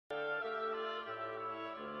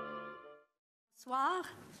Bonsoir,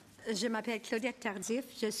 je m'appelle Claudette Tardif,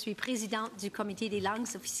 je suis présidente du Comité des langues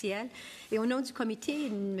officielles et au nom du comité,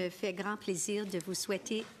 il me fait grand plaisir de vous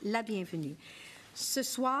souhaiter la bienvenue. Ce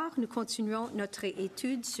soir, nous continuons notre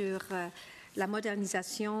étude sur la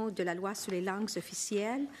modernisation de la loi sur les langues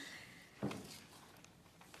officielles.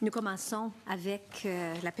 Nous commençons avec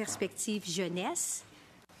la perspective jeunesse.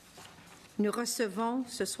 Nous recevons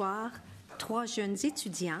ce soir 3 jeunes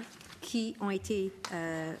étudiants qui ont été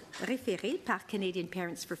référés par Canadian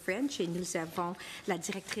Parents for French et nous avons la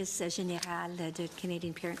directrice générale de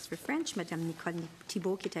Canadian Parents for French, Mme Nicole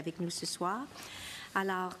Thibault, qui est avec nous ce soir.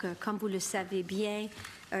 Alors, comme vous le savez bien,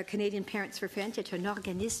 Canadian Parents for French est un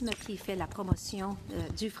organisme qui fait la promotion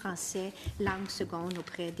du français langue seconde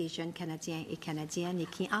auprès des jeunes Canadiens et Canadiennes et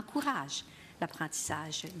qui encourage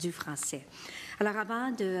l'apprentissage du français. Alors,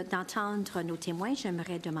 avant d'entendre nos témoins,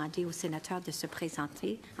 j'aimerais demander au sénateur de se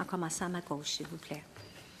présenter, en commençant à ma gauche, s'il vous plaît.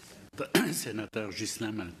 Sénateur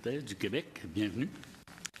Ghislain Maltais du Québec, bienvenue.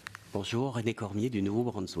 Bonjour, René Cormier du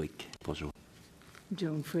Nouveau-Brunswick. Bonjour.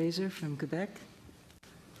 Joan Fraser from Quebec.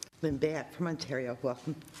 Lynn Batt from Ontario,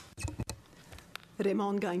 welcome.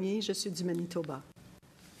 Raymond Gagné, je suis du Manitoba.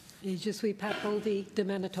 Et je suis Pat Boldy de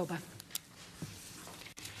Manitoba.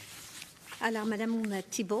 Alors, Madame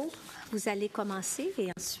Thibault, vous allez commencer et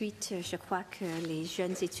ensuite, je crois que les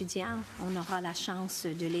jeunes étudiants, on aura la chance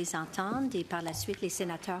de les entendre et par la suite, les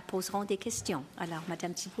sénateurs poseront des questions. Alors,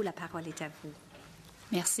 Madame Thibault, la parole est à vous.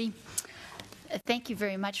 Merci. Thank you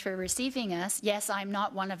very much for receiving us. Yes, I'm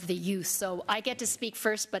not one of the youth, so I get to speak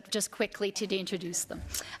first, but just quickly to introduce them.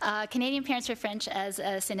 Canadian Parents for French, as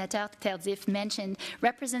Senator Tardif mentioned,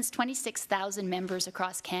 represents 26,000 members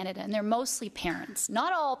across Canada, and they're mostly parents.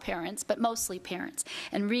 Not all parents, but mostly parents.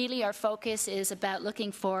 And really our focus is about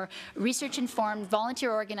looking for research-informed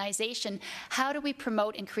volunteer organization. How do we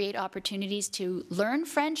promote and create opportunities to learn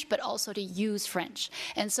French, but also to use French?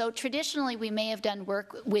 And so traditionally we may have done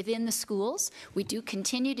work within the schools. We do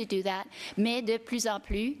continue to do that, mais de plus en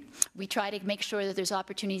plus, we try to make sure that there's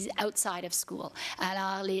opportunities outside of school.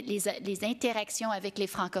 Alors, les interactions avec les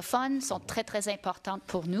francophones sont très, très importantes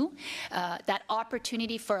pour nous. That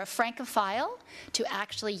opportunity for a francophile to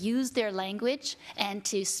actually use their language and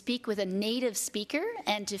to speak with a native speaker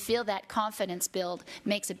and to feel that confidence build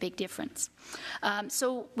makes a big difference.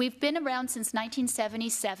 So we've been around since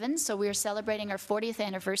 1977, so we're celebrating our 40th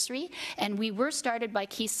anniversary, and we were started by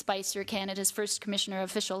Keith Spicer, Canada's first Commissioner of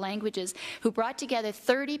Official Languages, who brought together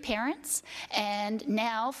 30 parents, and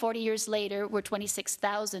now, 40 years later, we're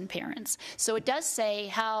 26,000 parents. So it does say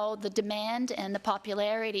how the demand and the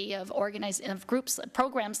popularity of groups,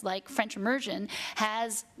 programs like French Immersion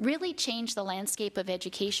has really changed the landscape of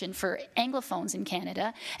education for Anglophones in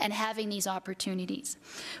Canada and having these opportunities.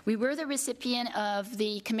 We were the recipient of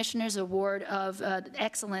the Commissioner's Award of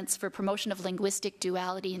Excellence for Promotion of Linguistic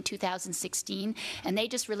Duality in 2016, and they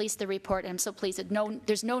just released the report, and I'm so pleased that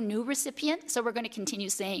there's no new recipient, so we're going to continue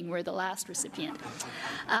saying we're the last recipient.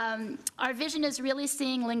 Our vision is really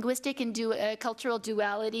seeing linguistic and cultural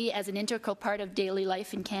duality as an integral part of daily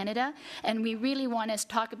life in Canada, and we really want to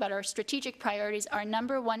talk about our strategic priorities. Our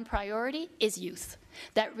number one priority is youth.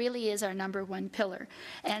 That really is our number one pillar.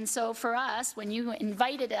 And so for us, when you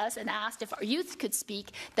invited us and asked if our youth could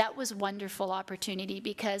speak, that was a wonderful opportunity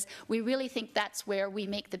because we really think that's where we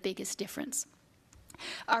make the biggest difference.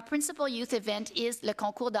 Our principal youth event is Le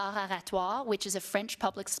Concours d'Art Oratoire, which is a French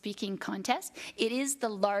public speaking contest. It is the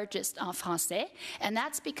largest en français, and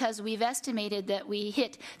that's because we've estimated that we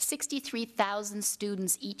hit 63,000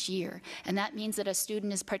 students each year. And that means that a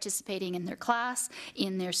student is participating in their class,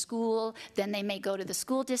 in their school, then they may go to the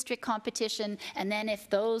school district competition, and then if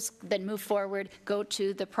those then move forward, go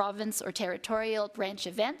to the province or territorial branch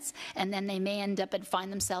events, and then they may end up and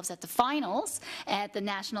find themselves at the finals at the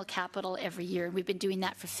national capital every year. We've been doing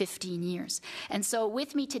that for 15 years. And so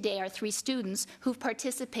with me today are 3 students who've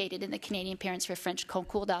participated in the Canadian Parents for French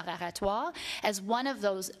Concours d'Art Oratoire as one of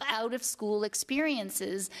those out-of-school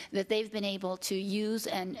experiences that they've been able to use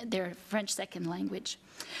in their French second language.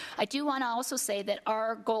 I do want to also say that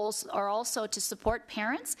our goals are also to support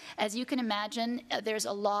parents. As you can imagine, there's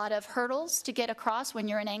a lot of hurdles to get across when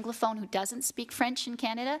you're an Anglophone who doesn't speak French in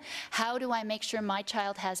Canada. How do I make sure my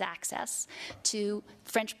child has access to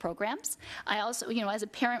French programs? I also, as a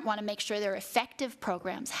parent, want to make sure they're effective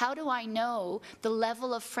programs. How do I know the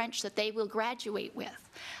level of French that they will graduate with?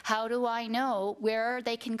 How do I know where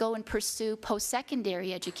they can go and pursue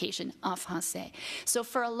post-secondary education en français? So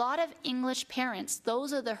for a lot of English parents,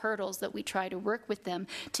 those are the hurdles that we try to work with them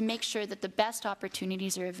to make sure that the best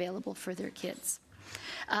opportunities are available for their kids.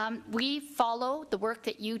 We follow the work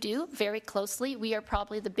that you do very closely. We are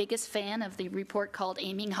probably the biggest fan of the report called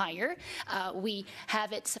Aiming Higher. We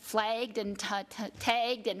have it flagged and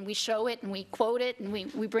tagged, and we show it and we quote it and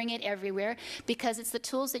we bring it everywhere because it's the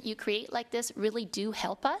tools that you create like this really do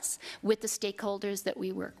help us with the stakeholders that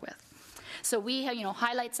we work with. So we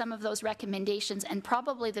highlight some of those recommendations, and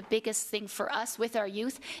probably the biggest thing for us with our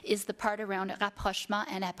youth is the part around rapprochement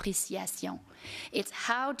and appréciation. It's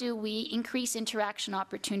how do we increase interaction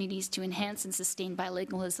opportunities to enhance and sustain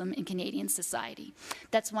bilingualism in Canadian society.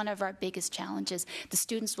 That's one of our biggest challenges. The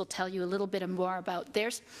students will tell you a little bit more about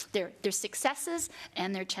their successes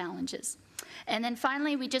and their challenges. And then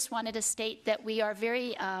finally, we just wanted to state that we are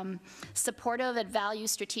very supportive and value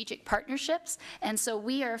strategic partnerships. And so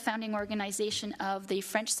we are a founding organization of the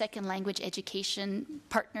French Second Language Education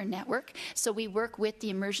Partner Network. So we work with the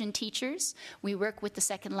immersion teachers. We work with the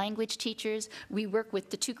second language teachers. We work with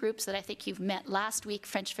the two groups that I think you've met last week,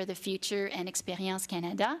 French for the Future and Expérience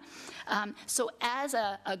Canada. So as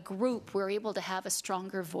a group, we're able to have a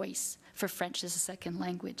stronger voice for French as a second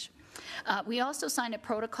language. We also signed a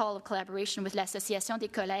protocol of collaboration with l'Association des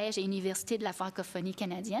collèges et universités de la francophonie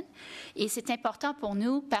canadienne. Et c'est important pour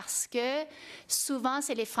nous parce que souvent,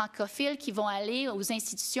 c'est les francophiles qui vont aller aux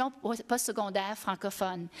institutions postsecondaires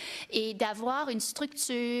francophones. Et d'avoir une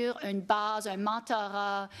structure, une base, un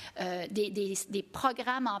mentorat, des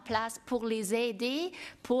programmes en place pour les aider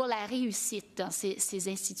pour la réussite dans ces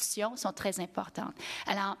institutions sont très importantes.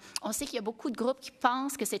 Alors, on sait qu'il y a beaucoup de groupes qui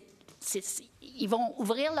pensent que ils vont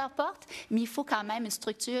ouvrir leurs portes, mais il faut quand même une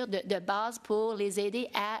structure de base pour les aider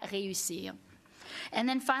à réussir. And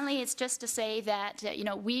then finally, it's just to say that,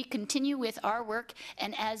 we continue with our work,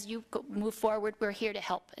 and as you move forward, we're here to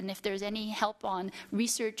help. And if there's any help on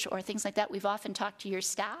research or things like that, we've often talked to your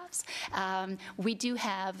staffs. We do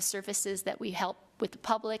have services that we help with the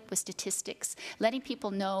public, with statistics, letting people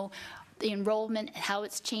know the enrollment, how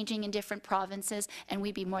it's changing in different provinces, and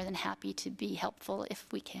we'd be more than happy to be helpful if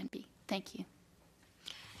we can be. Thank you.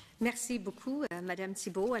 Merci beaucoup, Madame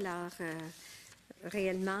Thibault. Alors,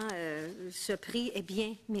 réellement, ce prix est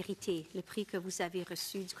bien mérité. Le prix que vous avez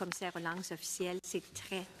reçu du commissaire aux langues officielles, c'est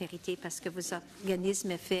très mérité parce que vos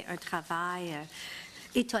organismes fait un travail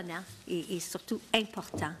étonnant et surtout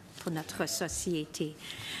important pour notre société.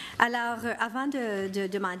 Alors, avant de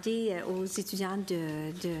demander aux étudiants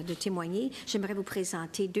de témoigner, j'aimerais vous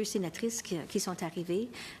présenter deux sénatrices qui sont arrivées.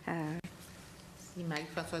 C'est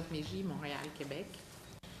Marie-Françoise Mégy, Montréal, Québec.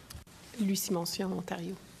 Lucie Monsion,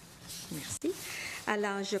 Ontario. Merci.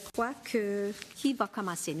 Alors, je crois que qui va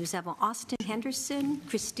commencer? Nous avons Austin Henderson,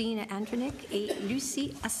 Christine Andronic et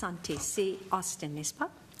Lucie Asante. C'est Austin, n'est-ce pas?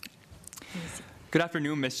 Merci. Good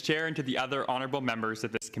afternoon, Ms. Chair, and to the other honorable members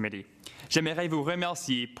of this committee. J'aimerais vous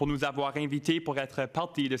remercier pour nous avoir invités pour être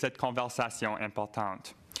partie de cette conversation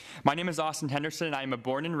importante. My name is Austin Henderson, and I am a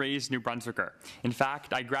born and raised New Brunswicker. In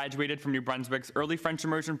fact, I graduated from New Brunswick's early French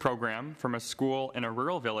immersion program from a school in a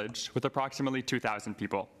rural village with approximately 2,000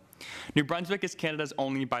 people. New Brunswick is Canada's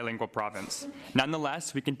only bilingual province.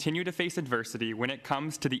 Nonetheless, we continue to face adversity when it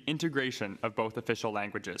comes to the integration of both official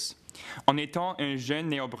languages. En étant un jeune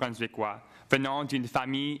néo-brunswickois, venant d'une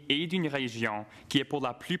famille et d'une région qui est pour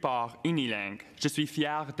la plupart unilingue, je suis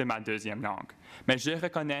fier de ma deuxième langue. Mais je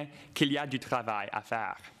reconnais qu'il y a du travail à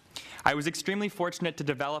faire. I was extremely fortunate to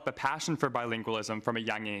develop a passion for bilingualism from a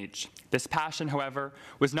young age. This passion, however,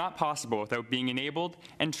 was not possible without being enabled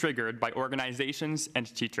and triggered by organizations and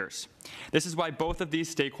teachers. This is why both of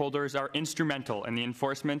these stakeholders are instrumental in the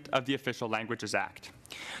enforcement of the Official Languages Act.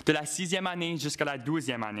 De la 6e année jusqu'à la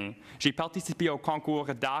 12e année, j'ai participé au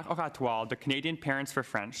concours d'art oratoire de Canadian Parents for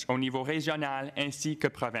French au niveau régional ainsi que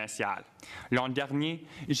provincial. L'an dernier,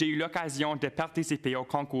 j'ai eu l'occasion de participer au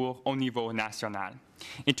concours au niveau national.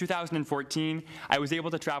 In 2014, I was able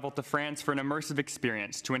to travel to France for an immersive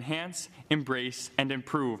experience to enhance, embrace, and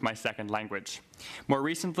improve my second language. More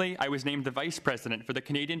recently, I was named the Vice President for the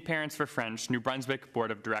Canadian Parents for French New Brunswick Board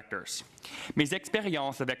of Directors. Mes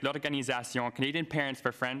expériences avec l'organisation Canadian Parents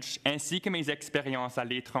for French ainsi que mes expériences à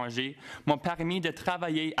l'étranger m'ont permis de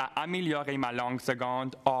travailler à améliorer ma langue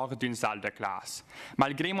seconde hors d'une salle de classe.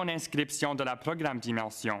 Malgré mon inscription de la programme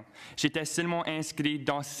d'immersion, j'étais seulement inscrit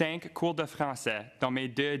dans 5 cours de français dans mes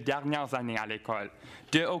 2 dernières années à l'école,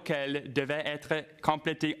 2 auxquels devaient être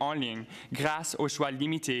complétés en ligne grâce au choix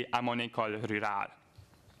limité à mon école rurale.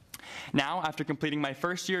 Now, after completing my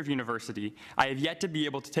first year of university, I have yet to be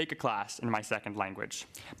able to take a class in my second language.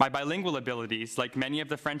 My bilingual abilities, like many of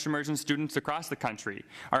the French immersion students across the country,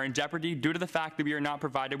 are in jeopardy due to the fact that we are not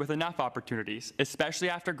provided with enough opportunities, especially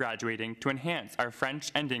after graduating, to enhance our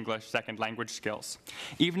French and English second language skills.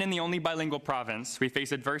 Even in the only bilingual province, we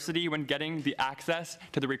face adversity when getting the access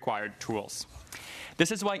to the required tools.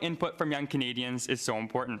 This is why input from young Canadians is so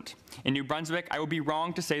important. In New Brunswick, I would be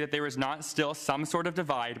wrong to say that there is not still some sort of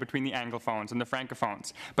divide between the Anglophones and the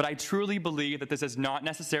Francophones, but I truly believe that this is not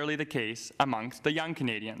necessarily the case amongst the young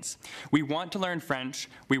Canadians. We want to learn French,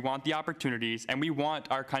 we want the opportunities, and we want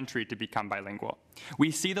our country to become bilingual.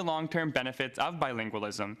 We see the long-term benefits of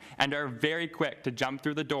bilingualism and are very quick to jump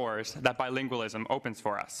through the doors that bilingualism opens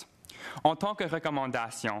for us. En tant que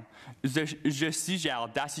recommandation, je suggère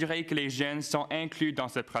d'assurer que les jeunes sont inclus dans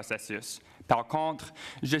ce processus. Par contre,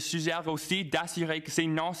 je suggère aussi d'assurer que c'est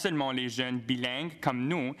non seulement les jeunes bilingues comme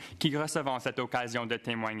nous qui recevons cette occasion de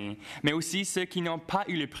témoigner, mais aussi ceux qui n'ont pas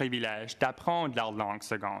eu le privilège d'apprendre leur langue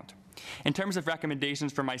seconde. In terms of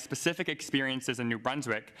recommendations for my specific experiences in New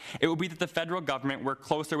Brunswick, it will be that the federal government work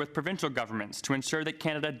closer with provincial governments to ensure that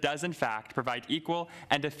Canada does in fact provide equal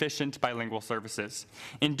and efficient bilingual services.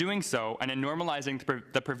 In doing so, and in normalizing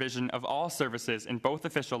the provision of all services in both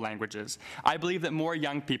official languages, I believe that more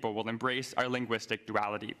young people will embrace our linguistic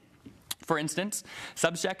duality. For instance,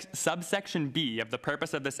 subsection B of the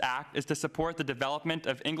purpose of this act is to support the development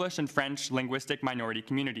of English and French linguistic minority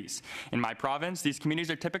communities. In my province, these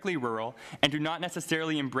communities are typically rural and do not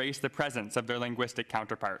necessarily embrace the presence of their linguistic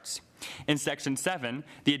counterparts. In Section 7,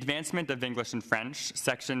 the advancement of English and French,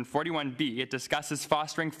 Section 41B, it discusses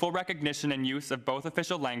fostering full recognition and use of both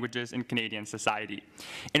official languages in Canadian society.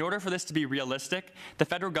 In order for this to be realistic, the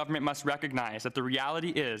federal government must recognize that the reality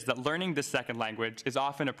is that learning this second language is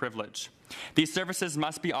often a privilege. These services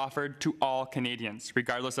must be offered to all Canadians,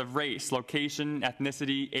 regardless of race, location,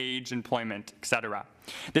 ethnicity, age, employment, etc.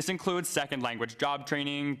 This includes second language job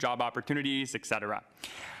training, job opportunities, etc.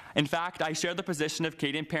 In fact, I share the position of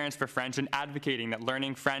Canadian Parents for French in advocating that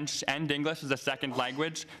learning French and English as a second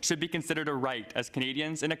language should be considered a right as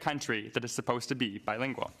Canadians in a country that is supposed to be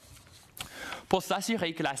bilingual. Pour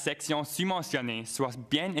s'assurer que la section sous-mentionnée soit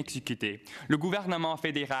bien exécutée, le gouvernement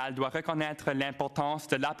fédéral doit reconnaître l'importance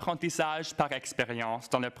de l'apprentissage par expérience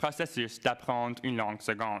dans le processus d'apprendre une langue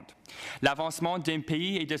seconde. L'avancement d'un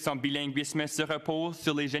pays et de son bilinguisme se repose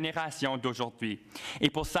sur les générations d'aujourd'hui. Et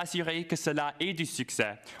pour s'assurer que cela ait du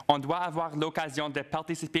succès, on doit avoir l'occasion de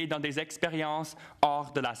participer dans des expériences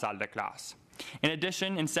hors de la salle de classe. In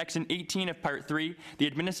addition, in Section 18 of Part 3, the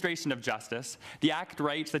Administration of Justice, the Act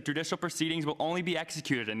writes that judicial proceedings will only be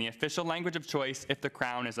executed in the official language of choice if the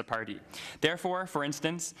Crown is a party. Therefore, for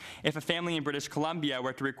instance, if a family in British Columbia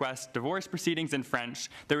were to request divorce proceedings in French,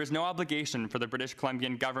 there is no obligation for the British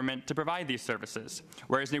Columbian government to provide these services.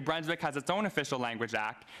 Whereas New Brunswick has its own official language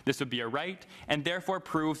act, this would be a right, and therefore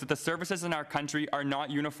proves that the services in our country are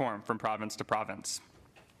not uniform from province to province.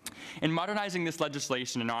 In modernizing this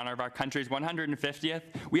legislation in honor of our country's 150th,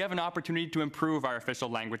 we have an opportunity to improve our official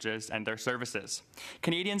languages and their services.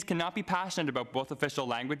 Canadians cannot be passionate about both official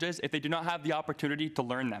languages if they do not have the opportunity to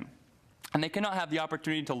learn them. And they cannot have the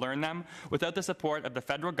opportunity to learn them without the support of the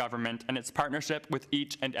federal government and its partnership with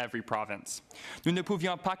each and every province. Nous ne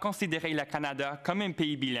pouvions pas considérer le Canada comme un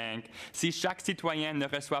pays bilingue si chaque citoyen ne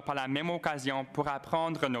reçoit pas la même occasion pour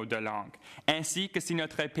apprendre nos deux langues, ainsi que si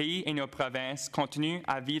notre pays et nos provinces continuent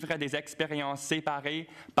à vivre des expériences séparées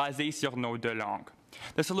basées sur nos deux langues.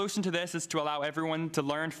 The solution to this is to allow everyone to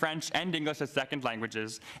learn French and English as second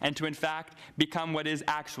languages and to, in fact, become what is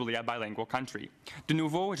actually a bilingual country. De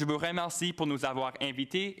nouveau, je vous remercie pour nous avoir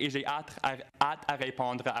invités et j'ai hâte à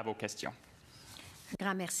répondre à vos questions.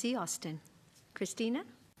 Grand merci, Austin. Christina?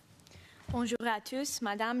 Bonjour à tous,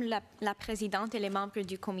 Madame la Présidente et les membres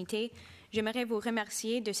du comité. J'aimerais vous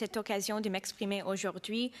remercier de cette occasion de m'exprimer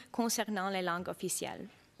aujourd'hui concernant les langues officielles.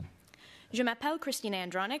 Je m'appelle Christina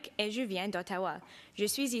Andronic et je viens d'Ottawa. Je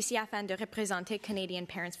suis ici afin de représenter Canadian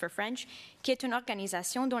Parents for French, qui est une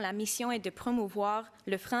organisation dont la mission est de promouvoir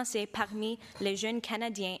le français parmi les jeunes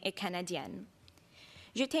Canadiens et Canadiennes.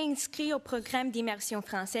 J'étais inscrit au programme d'immersion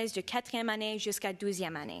française de 4e année jusqu'à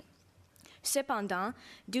 12e année. Cependant,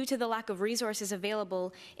 due to the lack of resources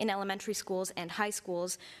available in elementary schools and high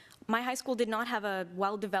schools, my high school did not have a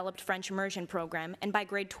well-developed French immersion program, and by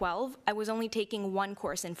grade 12, I was only taking one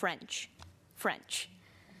course in French.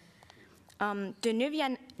 De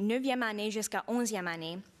 9e année jusqu'à 11e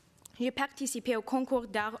année, j'ai participé au concours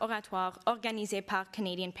d'art oratoire organisé par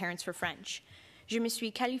Canadian Parents for French. Je me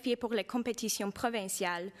suis qualifiée pour les compétitions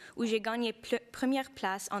provinciales où j'ai gagné première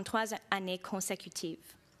place en 3 années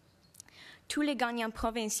consécutives. Tous les gagnants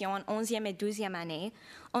provinciaux en 11e et 12e année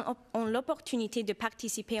ont l'opportunité de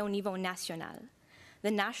participer au niveau national.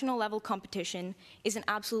 The national level competition is an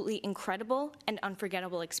absolutely incredible and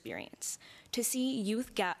unforgettable experience. To see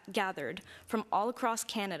youth gathered from all across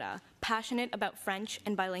Canada, passionate about French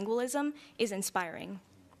and bilingualism, is inspiring.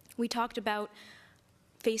 We talked about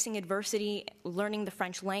facing adversity, learning the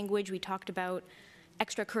French language. We talked about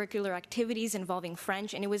extracurricular activities involving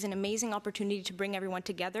French, and it was an amazing opportunity to bring everyone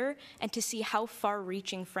together and to see how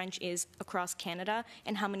far-reaching French is across Canada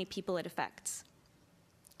and how many people it affects.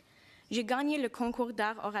 J'ai gagné le concours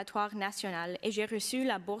d'art oratoire national et j'ai reçu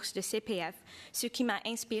la bourse de CPF, ce qui m'a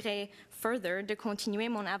inspiré further de continuer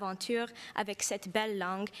mon aventure avec cette belle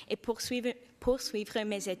langue et poursuivre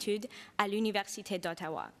mes études à l'Université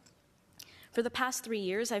d'Ottawa. For the past 3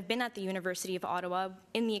 years, I've been at the University of Ottawa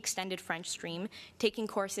in the extended French stream, taking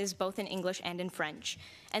courses both in English and in French.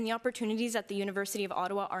 And the opportunities at the University of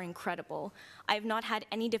Ottawa are incredible. I have not had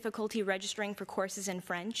any difficulty registering for courses in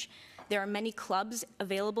French. There are many clubs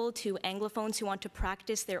available to Anglophones who want to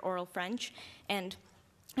practice their oral French, and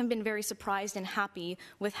I've been very surprised and happy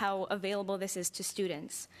with how available this is to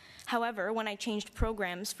students. However, when I changed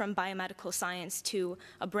programs from biomedical science to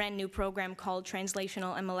a brand new program called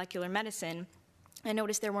Translational and Molecular Medicine, I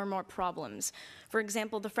noticed there were more problems. For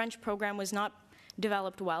example, the French program was not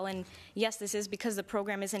developed well, and yes, this is because the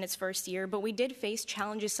program is in its first year, but we did face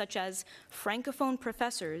challenges such as Francophone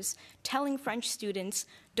professors telling French students,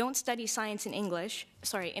 don't study science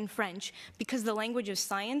in French, because the language of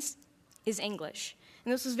science is English.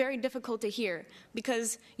 And this was very difficult to hear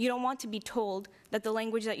because you don't want to be told that the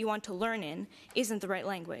language that you want to learn in isn't the right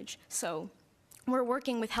language. So we're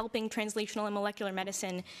working with helping Translational and Molecular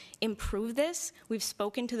Medicine improve this. We've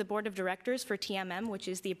spoken to the Board of Directors for TMM, which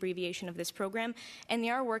is the abbreviation of this program, and they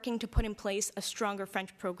are working to put in place a stronger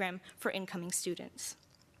French program for incoming students.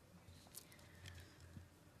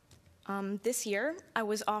 This year, I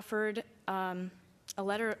was offered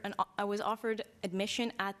I was offered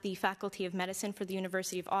admission at the Faculty of Medicine for the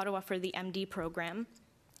University of Ottawa for the MD program.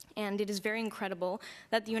 And it is very incredible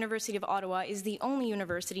that the University of Ottawa is the only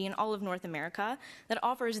university in all of North America that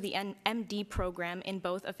offers the MD program in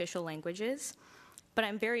both official languages. But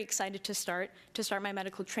I'm very excited to start my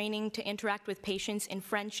medical training, to interact with patients in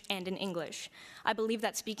French and in English. I believe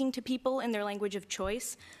that speaking to people in their language of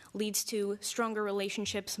choice leads to stronger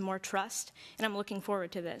relationships, more trust, and I'm looking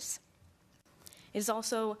forward to this.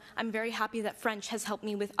 I'm very happy that French has helped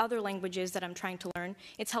me with other languages that I'm trying to learn.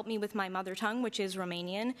 It's helped me with my mother tongue, which is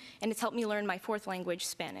Romanian, and it's helped me learn my fourth language,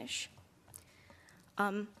 Spanish.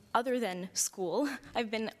 Other than school,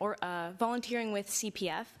 I've been volunteering with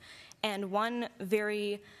CPF, and one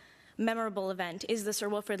very memorable event is the Sir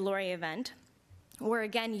Wilfrid Laurier event, where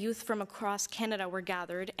again youth from across Canada were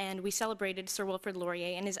gathered, and we celebrated Sir Wilfrid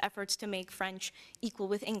Laurier and his efforts to make French equal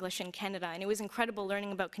with English in Canada. And it was incredible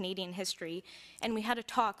learning about Canadian history. And we had a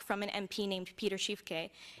talk from an MP named Peter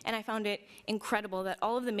Schiffke, and I found it incredible that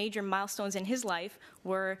all of the major milestones in his life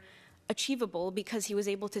were achievable because he was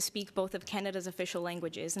able to speak both of Canada's official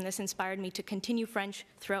languages, and this inspired me to continue French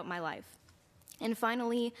throughout my life. And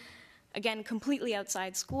finally, again, completely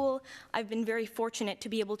outside school, I've been very fortunate to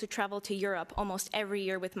be able to travel to Europe almost every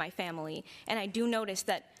year with my family. And I do notice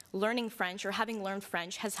that learning French or having learned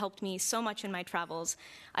French has helped me so much in my travels.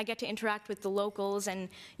 I get to interact with the locals, and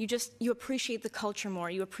you appreciate the culture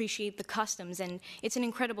more, you appreciate the customs, and it's an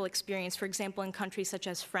incredible experience, for example, in countries such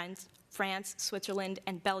as France, Switzerland,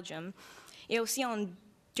 and Belgium. Et aussi en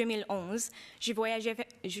 2011, j'ai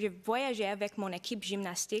voyagé avec mon équipe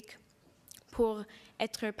gymnastique pour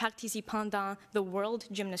être participant dans the World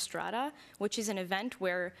Gymnastrada, which is an event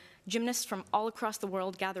where gymnasts from all across the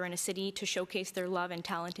world gather in a city to showcase their love and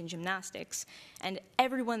talent in gymnastics. And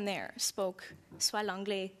everyone there spoke soit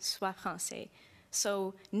l'anglais, soit français.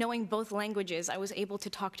 So knowing both languages, I was able to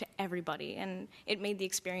talk to everybody, and it made the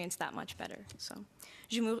experience that much better. So,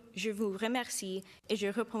 je vous remercie et je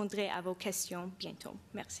répondrai à vos questions bientôt.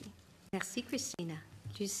 Merci. Merci, Christina.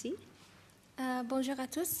 Lucie? Bonjour à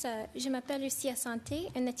tous. Je m'appelle Lucie Assanté,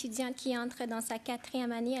 une étudiante qui entre dans sa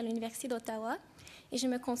 4e année à l'Université d'Ottawa, et je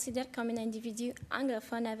me considère comme un individu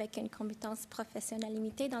anglophone avec une compétence professionnelle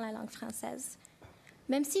limitée dans la langue française.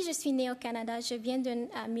 Même si je suis née au Canada, je viens d'un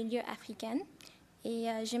milieu africain et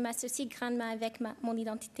je m'associe grandement avec mon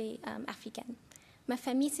identité africaine. Ma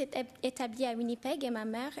famille s'est établie à Winnipeg et ma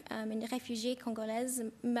mère, une réfugiée congolaise,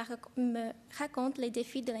 me raconte les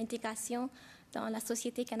défis de l'intégration dans la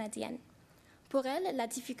société canadienne. Pour elle, la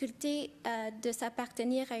difficulté de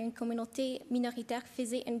s'appartenir à une communauté minoritaire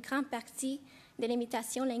faisait une grande partie des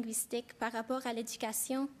limitations linguistiques par rapport à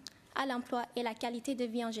l'éducation, à l'emploi et la qualité de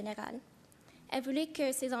vie en général. Elle voulait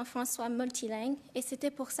que ses enfants soient multilingues et c'était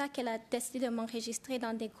pour ça qu'elle a décidé de m'enregistrer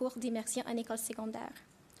dans des cours d'immersion en école secondaire.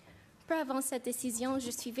 Peu avant cette décision,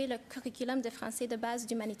 je suivais le curriculum de français de base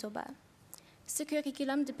du Manitoba. Ce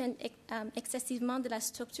curriculum dépend excessivement de la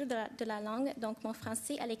structure de la langue, donc mon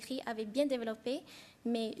français à l'écrit avait bien développé,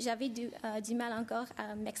 mais j'avais du mal encore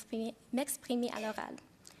à m'exprimer à l'oral.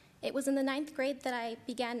 It was in the 9th grade that I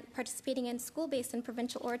began participating in school-based and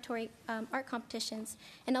provincial oratory art competitions,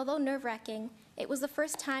 and although nerve-wracking, it was the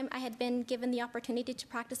first time I had been given the opportunity to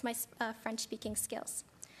practice my French-speaking skills.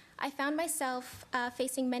 I found myself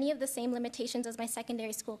facing many of the same limitations as my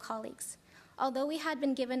secondary school colleagues. Although we had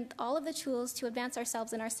been given all of the tools to advance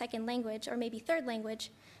ourselves in our second language, or maybe third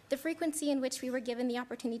language, the frequency in which we were given the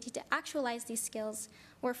opportunity to actualize these skills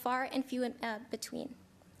were far and few in between.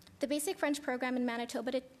 The basic French program in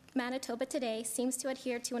Manitoba today seems to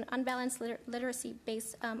adhere to an unbalanced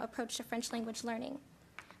literacy-based approach to French language learning.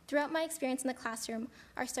 Throughout my experience in the classroom,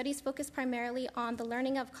 our studies focused primarily on the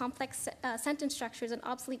learning of complex sentence structures and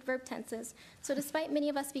obsolete verb tenses. So despite many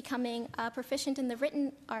of us becoming proficient in the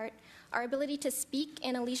written art, our ability to speak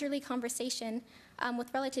in a leisurely conversation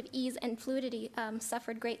with relative ease and fluidity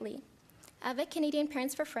suffered greatly. Avec Canadian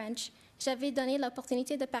Parents for French, j'avais donné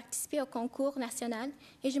l'opportunité de participer au concours national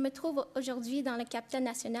et je me trouve aujourd'hui dans le capital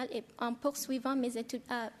national et en poursuivant mes études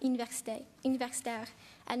universitaires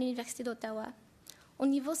à l'Université d'Ottawa. Au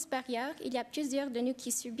niveau supérieur, il y a plusieurs de nous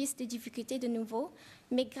qui subissent des difficultés de nouveau,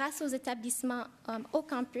 mais grâce aux établissements au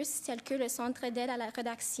campus, tels que le Centre d'aide à la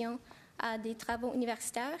rédaction des travaux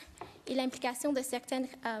universitaires et l'implication de certaines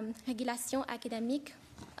régulations académiques,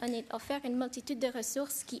 on est offert une multitude de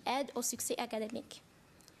ressources qui aident au succès académique.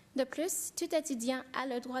 De plus, tout étudiant a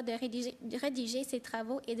le droit de rédiger ses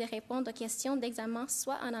travaux et de répondre aux questions d'examen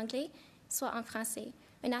soit en anglais, soit en français,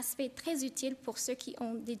 un aspect très utile pour ceux qui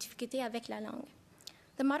ont des difficultés avec la langue.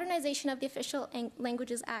 The modernization of the Official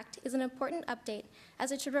Languages Act is an important update,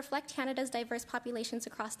 as it should reflect Canada's diverse populations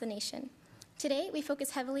across the nation. Today, we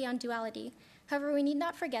focus heavily on duality. However, we need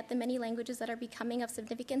not forget the many languages that are becoming of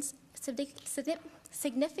significant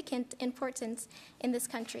importance in this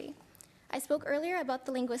country. I spoke earlier about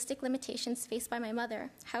the linguistic limitations faced by my mother.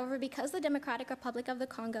 However, because the Democratic Republic of the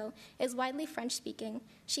Congo is widely French-speaking,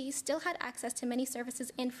 she still had access to many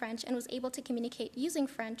services in French and was able to communicate using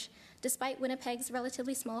French, despite Winnipeg's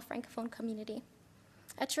relatively small Francophone community.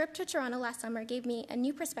 A trip to Toronto last summer gave me a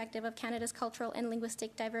new perspective of Canada's cultural and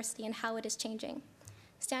linguistic diversity and how it is changing.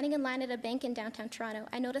 Standing in line at a bank in downtown Toronto,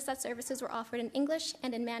 I noticed that services were offered in English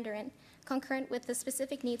and in Mandarin, concurrent with the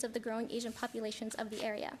specific needs of the growing Asian populations of the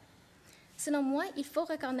area. Selon moi, il faut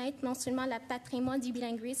reconnaître non seulement le patrimoine du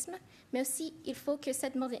bilinguisme, mais aussi il faut que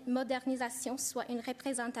cette modernisation soit une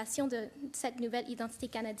représentation de cette nouvelle identité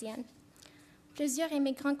canadienne. Plusieurs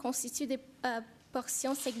immigrants constituent des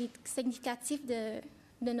portions significatives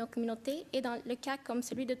de nos communautés et dans le cas comme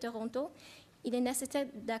celui de Toronto, il est nécessaire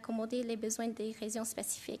d'accommoder les besoins des régions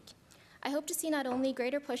spécifiques. I hope to see not only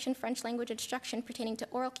greater push in French language instruction pertaining to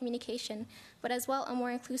oral communication, but as well a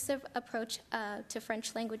more inclusive approach to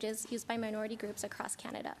French languages used by minority groups across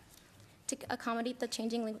Canada to accommodate the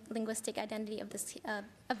changing linguistic identity of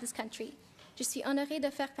this country. Je suis honorée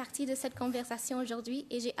de faire partie de cette conversation aujourd'hui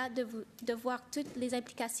et j'ai hâte de voir toutes les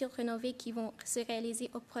implications rénovées qui vont se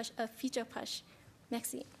réaliser au futur proche.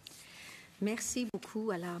 Merci. Merci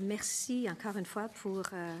beaucoup. Alors, merci encore une fois pour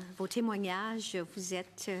vos témoignages. Vous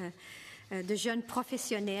êtes de jeunes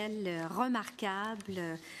professionnels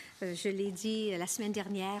remarquables. Je l'ai dit la semaine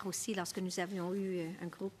dernière aussi, lorsque nous avions eu un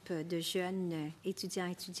groupe de jeunes étudiants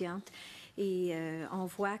et étudiantes. Et on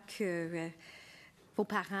voit que vos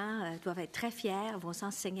parents doivent être très fiers, vos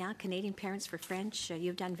enseignants, Canadian Parents for French.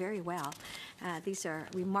 You've done very well. These are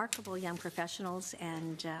remarkable young professionals,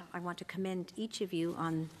 and I want to commend each of you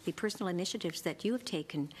on the personal initiatives that you have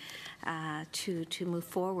taken to move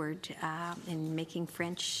forward in making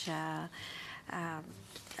French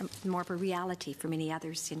more of a reality for many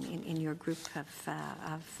others in your group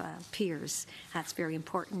of peers. That's very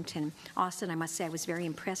important. And Austin, I must say, I was very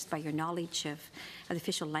impressed by your knowledge of the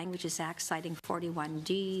Official Languages Act, citing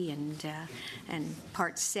 41D and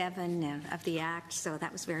Part 7 of the Act. So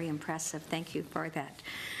that was very impressive. Thank you for that.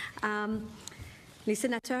 Les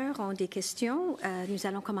sénateurs ont des questions. Nous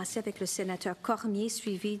allons commencer avec le sénateur Cormier,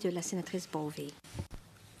 suivi de la sénatrice Beauvais.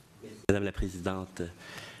 Madame la Présidente,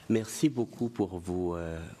 merci beaucoup pour vos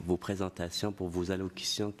présentations, pour vos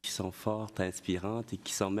allocutions qui sont fortes, inspirantes et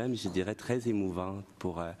qui sont même, je dirais, très émouvantes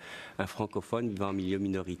pour un francophone vivant en milieu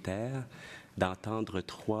minoritaire, d'entendre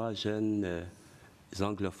 3 jeunes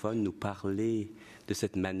anglophones nous parler de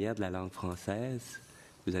cette manière de la langue française,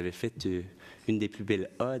 Vous avez fait une des plus belles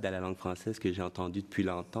odes à la langue française que j'ai entendues depuis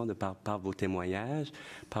longtemps, par vos témoignages,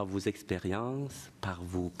 par vos expériences, par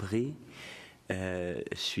vos prix. Je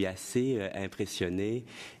suis assez impressionné.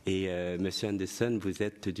 Et Monsieur Anderson, vous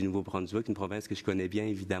êtes du Nouveau-Brunswick, une province que je connais bien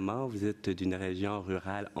évidemment. Vous êtes d'une région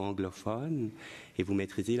rurale anglophone et vous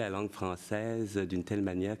maîtrisez la langue française d'une telle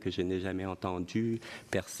manière que je n'ai jamais entendu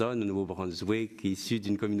personne au Nouveau-Brunswick issu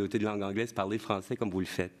d'une communauté de langue anglaise parler français comme vous le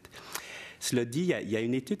faites. Cela dit, il y a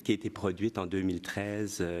une étude qui a été produite en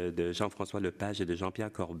 2013 de Jean-François Lepage et de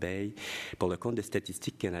Jean-Pierre Corbeil pour le compte de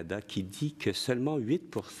Statistique Canada qui dit que seulement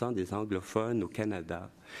 8% des anglophones au Canada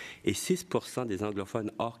et 6% des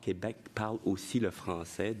anglophones hors Québec parlent aussi le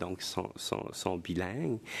français, donc sont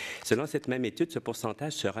bilingues. Selon cette même étude, ce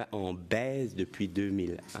pourcentage sera en baisse depuis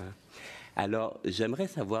 2001. Alors, j'aimerais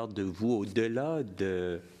savoir de vous, au-delà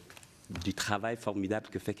du travail formidable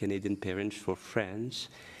que fait Canadian Parents for French,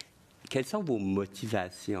 quelles sont vos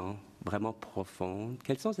motivations vraiment profondes?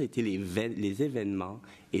 Quels ont été les événements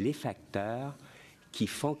et les facteurs qui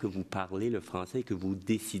font que vous parlez le français et que vous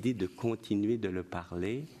décidez de continuer de le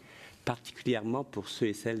parler, particulièrement pour ceux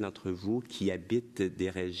et celles d'entre vous qui habitent des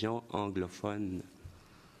régions anglophones?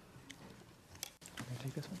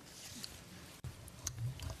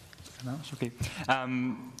 OK.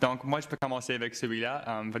 Donc, moi, je peux commencer avec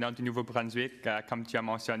celui-là. Venant du Nouveau-Brunswick, comme tu as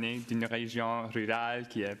mentionné, d'une région rurale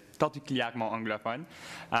qui est particulièrement anglophone.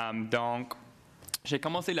 Donc, j'ai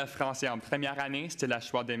commencé le français en première année. C'était le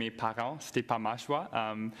choix de mes parents. C'était pas ma choix.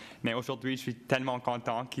 Mais aujourd'hui, je suis tellement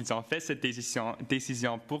content qu'ils ont fait cette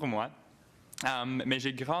décision pour moi. Mais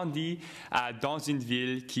j'ai grandi dans une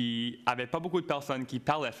ville qui n'avait pas beaucoup de personnes qui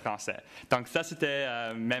parlaient français. Donc ça,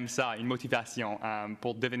 c'était même ça, une motivation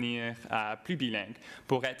pour devenir plus bilingue,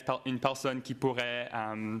 pour être une personne qui pourrait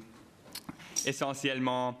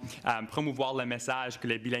essentiellement promouvoir le message que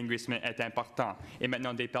le bilinguisme est important. Et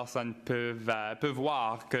maintenant, des personnes peuvent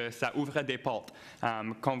voir que ça ouvre des portes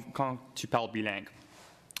quand tu parles bilingue.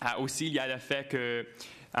 Aussi, il y a le fait que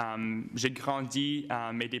j'ai grandi,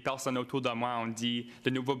 mais des personnes autour de moi ont dit «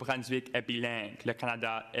 Le Nouveau-Brunswick est bilingue, le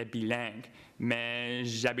Canada est bilingue ». Mais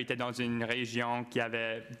j'habitais dans une région qui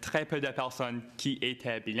avait très peu de personnes qui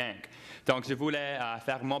étaient bilingues. Donc, je voulais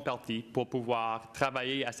faire mon parti pour pouvoir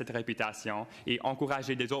travailler à cette réputation et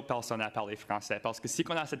encourager des autres personnes à parler français. Parce que si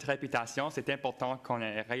on a cette réputation, c'est important qu'on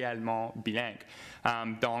est réellement bilingue.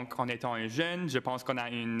 Donc, en étant un jeune, je pense qu'on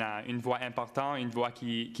a une voix importante, une voix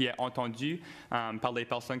qui est entendue par les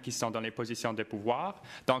personnes qui sont dans les positions de pouvoir.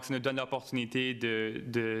 Donc, ça nous donne l'opportunité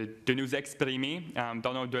de nous exprimer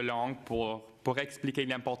dans nos deux langues pour expliquer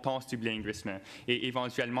l'importance du bilinguisme. Et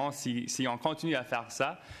éventuellement, si on continue à faire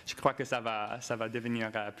ça, je crois que ça va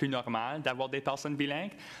devenir plus normal d'avoir des personnes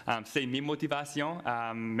bilingues. C'est mes motivations,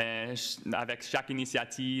 mais avec chaque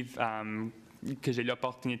initiative que j'ai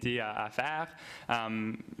l'opportunité à faire,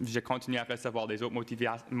 je continue à recevoir des autres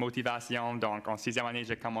motivations. Donc, en 6e année,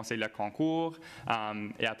 j'ai commencé le concours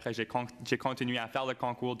et après, j'ai continué à faire le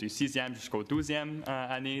concours du 6e jusqu'au 12e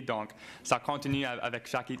année. Donc, ça continue avec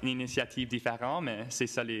chaque initiative différente, mais c'est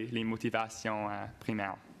ça les motivations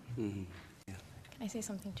primaires. Can I say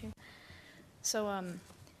something too? So,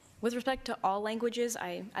 with respect to all languages,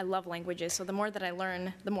 I love languages, so the more that I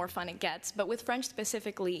learn, the more fun it gets. But with French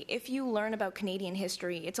specifically, if you learn about Canadian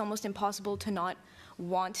history, it's almost impossible to not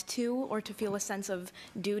want to or to feel a sense of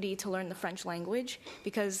duty to learn the French language,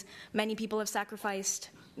 because many people have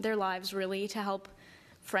sacrificed their lives really to help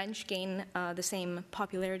French gain the same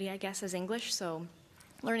popularity, I guess, as English. So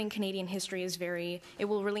learning Canadian history it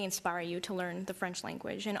will really inspire you to learn the French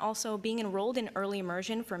language. And also being enrolled in early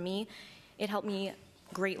immersion, for me, it helped me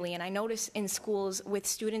greatly. And I notice in schools with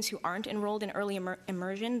students who aren't enrolled in early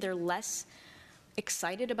immersion, they're less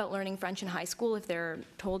excited about learning French in high school if they're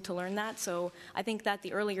told to learn that. So I think that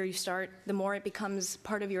the earlier you start, the more it becomes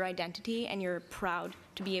part of your identity and you're proud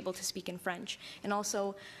to be able to speak in French. And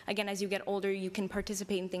also, again, as you get older, you can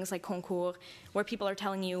participate in things like concours, where people are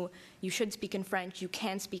telling you, you should speak in French, you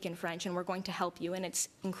can speak in French, and we're going to help you. And it's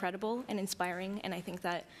incredible and inspiring, and I think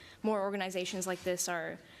that more organizations like this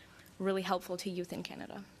are really helpful to youth in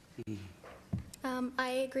Canada. I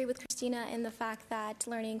agree with Christina in the fact that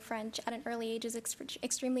learning French at an early age is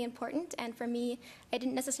extremely important. And for me, I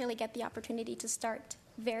didn't necessarily get the opportunity to start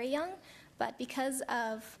very young, but because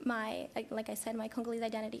of like I said, my Congolese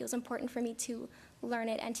identity, it was important for me to learn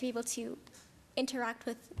it and to be able to interact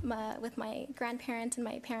with my grandparents and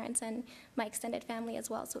my parents and my extended family as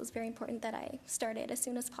well. So it was very important that I started as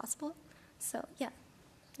soon as possible. So yeah,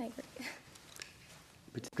 I agree.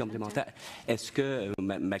 Petite complémentaire. Est-ce que,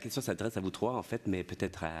 ma question s'adresse à vous trois, en fait, mais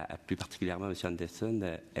peut-être plus particulièrement à M.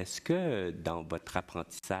 Anderson, est-ce que dans votre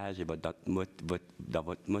apprentissage et dans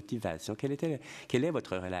votre motivation, quelle est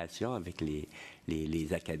votre relation avec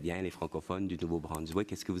les Acadiens, les francophones du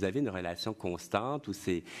Nouveau-Brunswick? Est-ce que vous avez une relation constante ou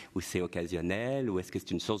c'est occasionnel ou est-ce que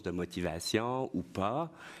c'est une source de motivation ou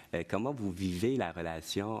pas? Comment vous vivez la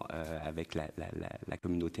relation avec la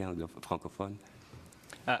communauté francophone?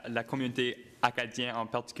 La communauté acadienne en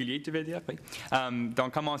particulier, tu veux dire? Oui.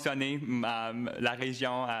 Donc, comme mentionné, la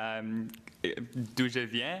région d'où je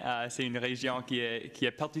viens, c'est une région qui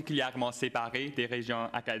est particulièrement séparée des régions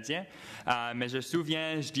acadiennes. Mais je me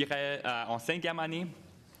souviens, je dirais, en 5e année,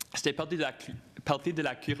 j'étais partie de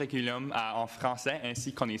la curriculum en français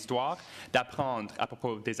ainsi qu'en histoire d'apprendre à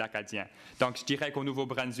propos des Acadiens. Donc, je dirais qu'au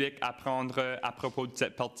Nouveau-Brunswick, apprendre à propos de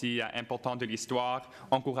cette partie importante de l'histoire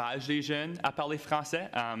encourage les jeunes à parler français.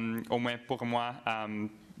 Au moins pour moi,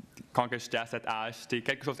 quand j'étais à cet âge, c'était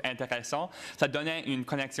quelque chose d'intéressant. Ça donnait une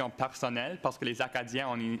connexion personnelle parce que les Acadiens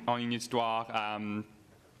ont une histoire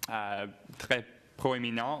très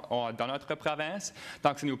proéminent dans notre province.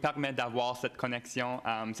 Donc, ça nous permet d'avoir cette connexion,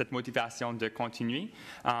 cette motivation de continuer.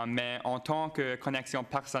 Mais en tant que connexion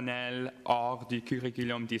personnelle hors du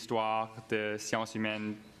curriculum d'histoire, de sciences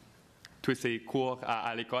humaines, tous ces cours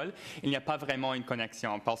à l'école, il n'y a pas vraiment une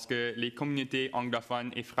connexion parce que les communautés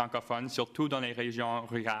anglophones et francophones, surtout dans les régions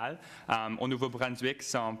rurales, au Nouveau-Brunswick,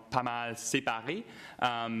 sont pas mal séparés,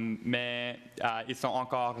 mais ils sont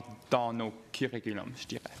encore dans nos curriculums, je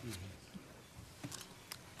dirais.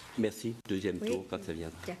 Merci. Deuxième tour, quand ça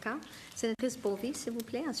viendra. D'accord. Sénatrice Bovy, s'il vous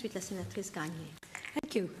plaît. Ensuite, la sénatrice Gagné.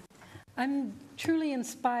 Thank you. I'm truly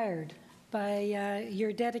inspired by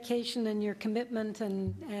your dedication and your commitment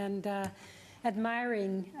and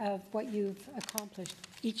admiring of what you've accomplished,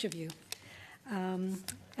 each of you. And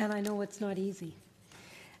I know it's not easy.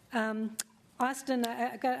 Austin,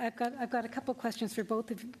 I've got a couple questions for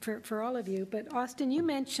both of for all of you. But Austin, you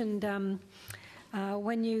mentioned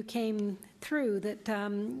when you came through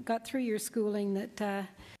got through your schooling that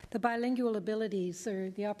the bilingual abilities or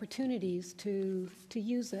the opportunities to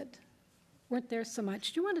use it weren't there so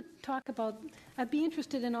much. Do you want to talk about, I'd be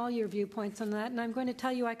interested in all your viewpoints on that, and I'm going to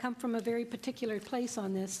tell you I come from a very particular place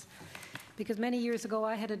on this, because many years ago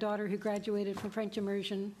I had a daughter who graduated from French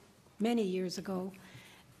immersion many years ago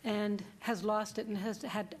and has lost it and has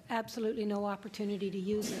had absolutely no opportunity to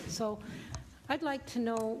use it. So I'd like to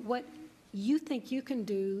know what you think you can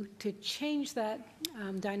do to change that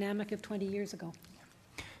dynamic of 20 years ago.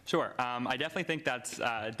 Sure. I definitely think that's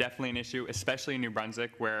definitely an issue, especially in New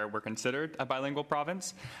Brunswick, where we're considered a bilingual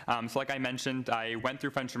province. So like I mentioned, I went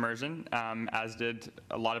through French immersion, as did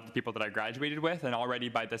a lot of the people that I graduated with, and already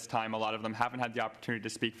by this time, a lot of them haven't had the opportunity to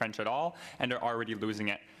speak French at all, and are already losing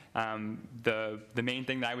it. The main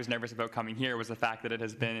thing that I was nervous about coming here was the fact that it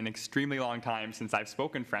has been an extremely long time since I've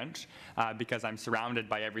spoken French, because I'm surrounded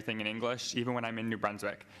by everything in English, even when I'm in New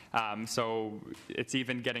Brunswick. So it's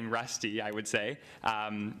even getting rusty, I would say,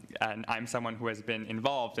 and I'm someone who has been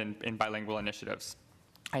involved in bilingual initiatives.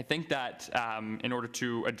 I think that in order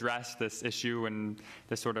to address this issue and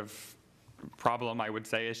this sort of problem, I would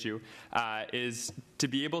say, issue, is to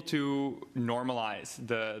be able to normalize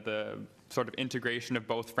the sort of integration of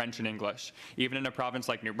both French and English. Even in a province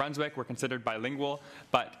like New Brunswick, we're considered bilingual,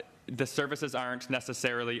 but the services aren't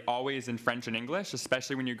necessarily always in French and English,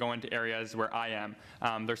 especially when you go into areas where I am.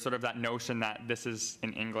 There's sort of that notion that this is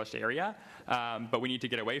an English area, but we need to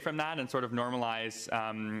get away from that and sort of normalize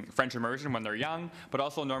French immersion when they're young, but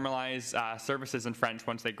also normalize services in French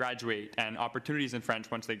once they graduate and opportunities in French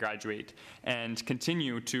once they graduate, and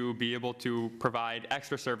continue to be able to provide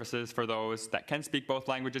extra services for those that can speak both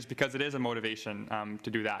languages, because it is a motivation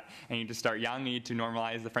to do that. And you need to start young, you need to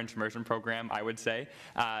normalize the French immersion program, I would say,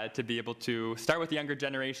 to be able to start with the younger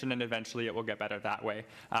generation, and eventually it will get better that way.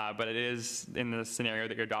 But it is, in the scenario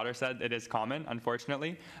that your daughter said, it is common,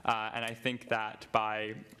 unfortunately. And I think that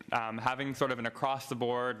by having sort of an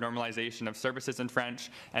across-the-board normalization of services in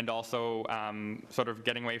French, and also sort of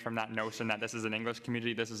getting away from that notion that this is an English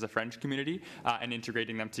community, this is a French community, and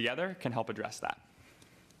integrating them together can help address that.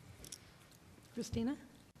 Christina?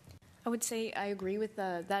 I would say I agree with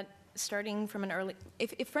that. Starting from an early,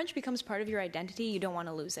 if French becomes part of your identity, you don't want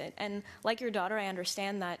to lose it. And like your daughter, I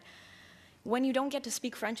understand that when you don't get to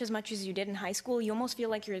speak French as much as you did in high school, you almost feel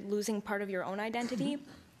like you're losing part of your own identity.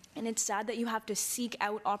 And it's sad that you have to seek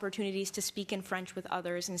out opportunities to speak in French with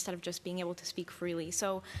others instead of just being able to speak freely.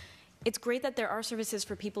 So it's great that there are services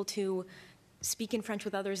for people to speak in French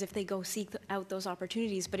with others if they go seek out those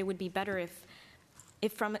opportunities, but it would be better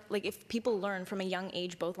if people learn from a young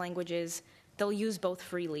age both languages, they'll use both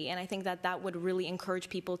freely. And I think that that would really encourage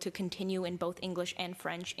people to continue in both English and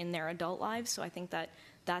French in their adult lives. So I think that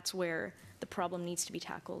that's where the problem needs to be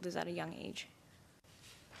tackled, is at a young age.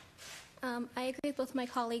 I agree with both my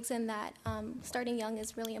colleagues in that starting young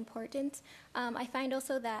is really important. I find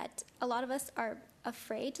also that a lot of us are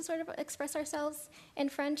afraid to sort of express ourselves in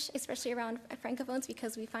French, especially around Francophones,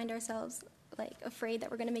 because we find ourselves like afraid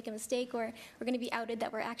that we're going to make a mistake or we're going to be outed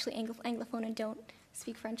that we're actually Anglophone and don't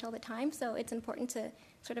speak French all the time. So it's important to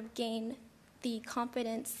sort of gain the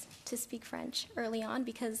confidence to speak French early on,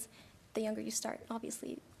 because the younger you start,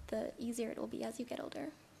 obviously, the easier it will be as you get older.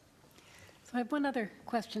 So I have one other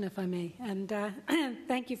question, if I may, and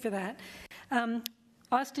thank you for that.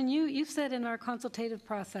 Austin, you said in our consultative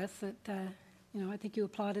process that, I think you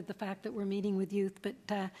applauded the fact that we're meeting with youth, but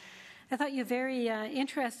I thought you very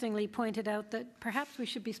interestingly pointed out that perhaps we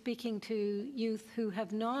should be speaking to youth who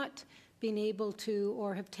have not been able to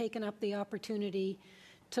or have taken up the opportunity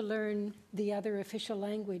to learn the other official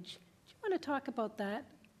language. Do you want to talk about that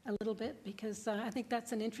a little bit? Because I think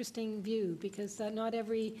that's an interesting view, because not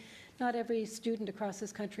every student across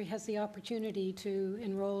this country has the opportunity to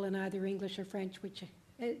enroll in either English or French, which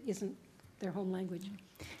isn't their home language.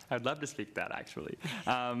 I'd love to speak that, actually.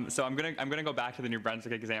 So I'm gonna go back to the New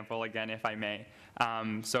Brunswick example again, if I may.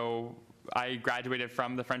 So I graduated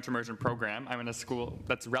from the French immersion program. I'm in a school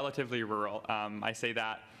that's relatively rural. I say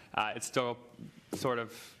that it's still sort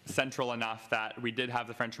of central enough that we did have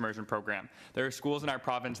the French immersion program. There are schools in our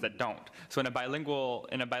province that don't. So in a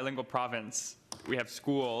bilingual province, we have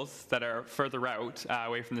schools that are further out,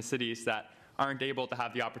 away from the cities, that aren't able to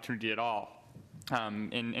have the opportunity at all.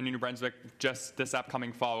 In New Brunswick, just this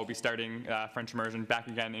upcoming fall, we'll be starting French immersion back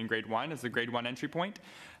again in grade 1 as the grade 1 entry point.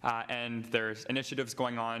 And there's initiatives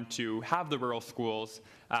going on to have the rural schools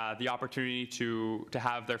the opportunity to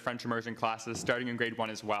have their French immersion classes starting in grade 1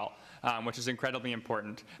 as well, which is incredibly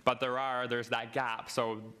important. But there's that gap.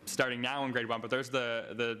 So starting now in grade 1, but there's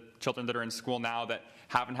the children that are in school now that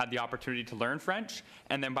haven't had the opportunity to learn French.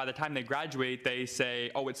 And then by the time they graduate, they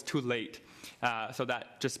say, oh, it's too late. So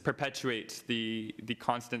that just perpetuates the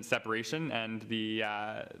constant separation and the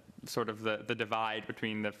sort of the divide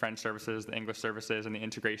between the French services, the English services, and the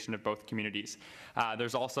integration of both communities.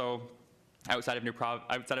 There's also, outside of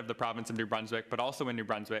the province of New Brunswick, but also in New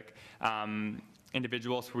Brunswick,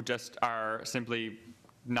 individuals who just are simply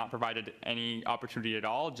not provided any opportunity at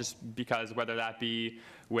all, just because whether that be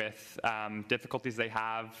with difficulties they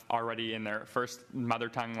have already in their first mother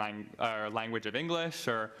tongue language of English,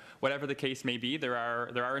 or whatever the case may be, there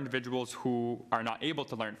are individuals who are not able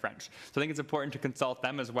to learn French. So I think it's important to consult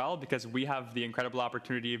them as well, because we have the incredible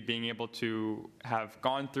opportunity of being able to have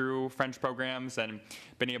gone through French programs and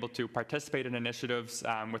been able to participate in initiatives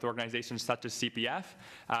with organizations such as CPF,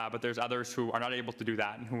 but there's others who are not able to do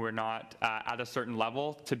that and who are not at a certain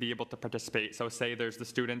level to be able to participate. So say there's the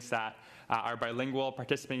students that are bilingual,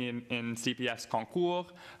 participating in CPF's concours,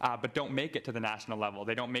 but don't make it to the national level.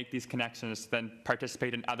 They don't make these connections to then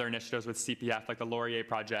participate in other initiatives with CPF, like the Laurier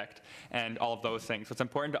Project and all of those things. So it's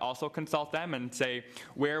important to also consult them and say,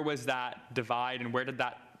 where was that divide and where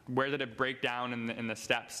did it break down in the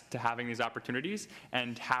steps to having these opportunities,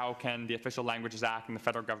 and how can the Official Languages Act and the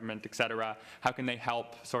federal government, et cetera, how can they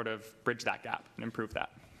help sort of bridge that gap and improve that?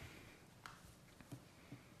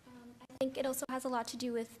 I think it also has a lot to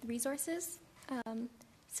do with resources.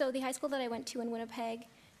 So the high school that I went to in Winnipeg,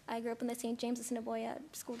 I grew up in the St. James Assiniboia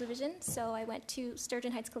School Division, so I went to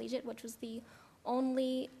Sturgeon Heights Collegiate, which was the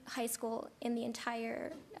only high school in the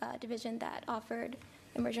entire division that offered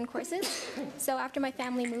immersion courses. So after my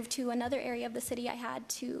family moved to another area of the city, I had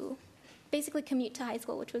to basically commute to high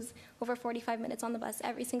school, which was over 45 minutes on the bus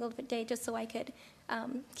every single day, just so I could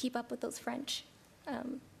keep up with those French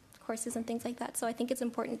courses and things like that. So I think it's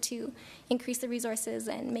important to increase the resources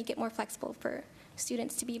and make it more flexible for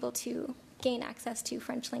students to be able to gain access to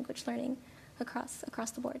French language learning across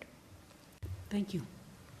the board. Thank you.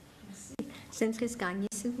 Sénatrice Gagné,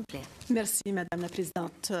 s'il vous plaît. Merci, Madame la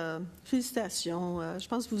Présidente. Félicitations. Je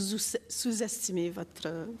pense que vous sous-estimez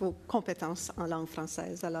vos compétences en langue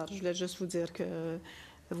française. Alors, je voulais juste vous dire que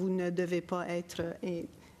vous ne devez pas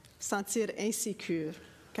sentir insécure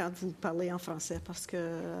quand vous parlez en français, parce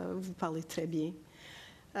que vous parlez très bien.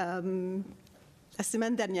 La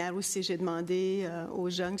semaine dernière aussi, j'ai demandé aux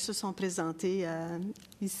jeunes qui se sont présentés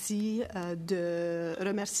ici de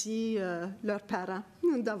remercier leurs parents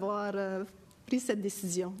d'avoir pris cette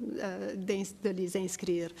décision de les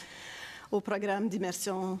inscrire au programme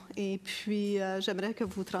d'immersion. Et puis, j'aimerais que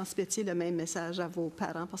vous transmettiez le même message à vos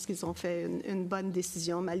parents, parce qu'ils ont fait une bonne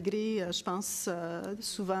décision, malgré, je pense,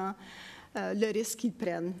 souvent le risque qu'ils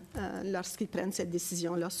prennent lorsqu'ils prennent cette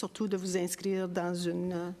décision-là, surtout de vous inscrire dans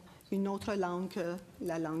une autre langue que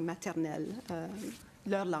la langue maternelle,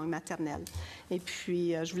 leur langue maternelle. Et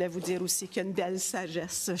puis, je voulais vous dire aussi qu'il y a une belle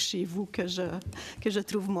sagesse chez vous que je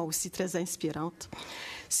trouve moi aussi très inspirante.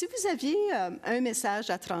 Si vous aviez un message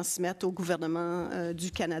à transmettre au gouvernement du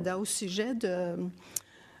Canada au sujet de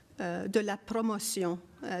la promotion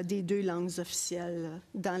des 2 langues officielles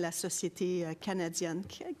dans la société canadienne,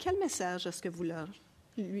 quel message est-ce que vous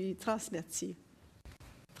lui transmetteriez?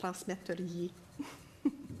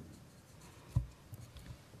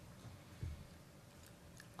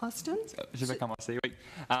 Austin? Je vais commencer, oui.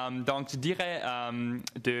 Donc, je dirais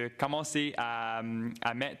de commencer à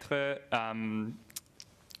mettre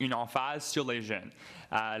une emphase sur les jeunes.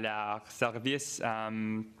 Leurs services,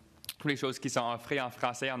 toutes les choses qui sont offrées en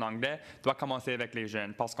français et en anglais doivent commencer avec les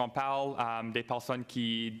jeunes parce qu'on parle des personnes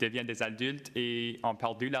qui deviennent des adultes et ont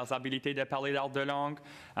perdu leurs habilités de parler leurs 2 langues.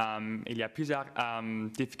 Il y a plusieurs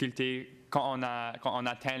difficultés quand on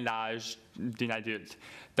atteint l'âge d'un adulte.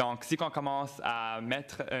 Donc, si on commence à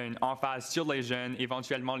mettre une emphase sur les jeunes,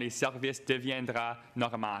 éventuellement les services deviendront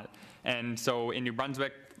normal. And so in New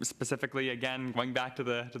Brunswick, specifically, again, going back to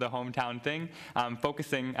the hometown thing,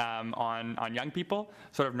 focusing on young people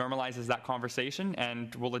sort of normalizes that conversation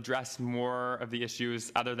and will address more of the issues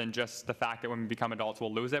other than just the fact that when we become adults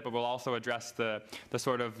we'll lose it, but we'll also address the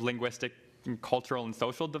sort of linguistic, cultural and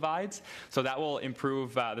social divides. So that will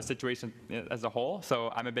improve the situation as a whole. So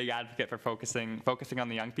I'm a big advocate for focusing on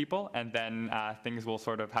the young people, and then things will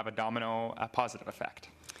sort of have a positive effect.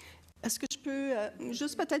 Est-ce que je peux,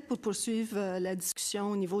 juste peut-être pour poursuivre la discussion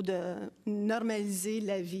au niveau de normaliser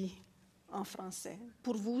la vie en français.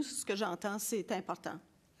 Pour vous, ce que j'entends, c'est important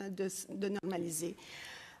de normaliser.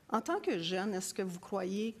 En tant que jeune, est-ce que vous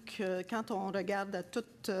croyez que quand on regarde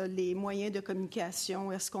tous les moyens de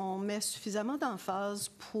communication, est-ce qu'on met suffisamment d'emphase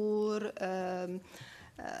pour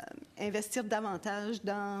investir davantage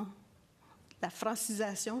dans la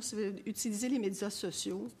francisation, utiliser les médias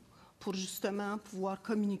sociaux pour justement pouvoir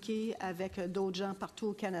communiquer avec d'autres gens partout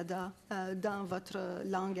au Canada dans votre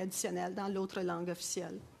langue additionnelle, dans l'autre langue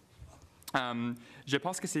officielle? Je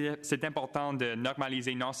pense que c'est important de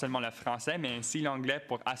normaliser non seulement le français, mais aussi l'anglais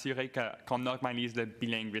pour assurer qu'on normalise le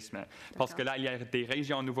bilinguisme. Parce que là, il y a des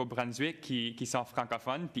régions au Nouveau-Brunswick qui sont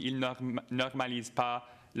francophones, puis ils ne normalisent pas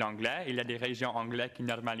l'anglais. Il y a des régions anglaises qui ne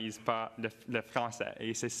normalisent pas le français.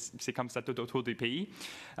 Et c'est comme ça tout autour du pays.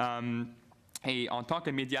 Et en tant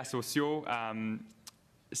que médias sociaux,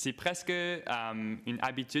 c'est presque une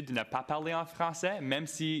habitude de ne pas parler en français, même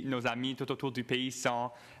si nos amis tout autour du pays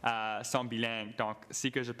sont bilingues. Donc,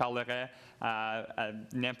 si que je parlerais à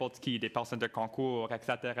n'importe qui, des personnes de concours,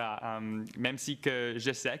 etc., même si que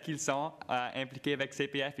je sais qu'ils sont impliqués avec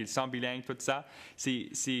CPF, ils sont bilingues, tout ça,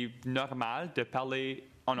 c'est normal de parler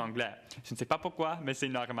en anglais. Je ne sais pas pourquoi, mais c'est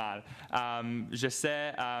normal. Je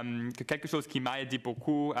sais que quelque chose qui m'a aidé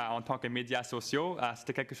beaucoup en tant que médias sociaux,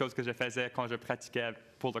 c'était quelque chose que je faisais quand je pratiquais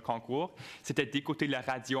pour le concours, c'était d'écouter la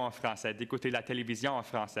radio en français, d'écouter la télévision en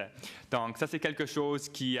français. Donc, ça, c'est quelque chose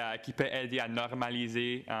qui peut aider à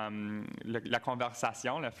normaliser la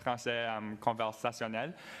conversation, le français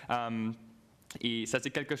conversationnel. Et ça,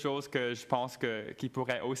 c'est quelque chose que je pense qui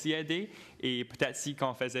pourrait aussi aider. Et peut-être si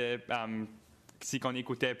qu'on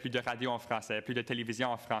écoutait plus de radio en français, plus de télévision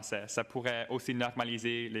en français, ça pourrait aussi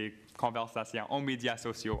normaliser les conversations aux médias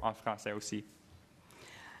sociaux en français aussi.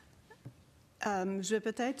 Je ne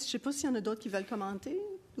sais pas s'il y en a d'autres qui veulent commenter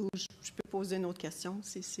ou je peux poser une autre question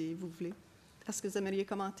si vous voulez. Est-ce que vous aimeriez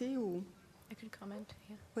commenter ou? I could comment,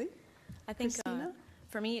 yeah. Oui? I think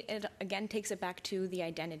for me, it again takes it back to the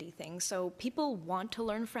identity thing. So people want to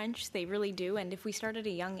learn French, they really do, and if we start at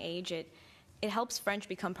a young age, it helps French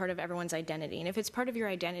become part of everyone's identity. And if it's part of your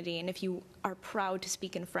identity, and if you are proud to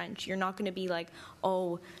speak in French, you're not going to be like,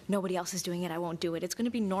 oh, nobody else is doing it, I won't do it. It's going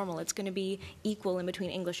to be normal. It's going to be equal in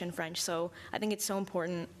between English and French. So I think it's so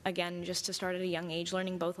important, again, just to start at a young age,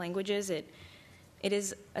 learning both languages. It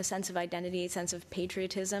is a sense of identity, a sense of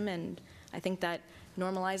patriotism, and I think that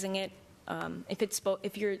normalizing it,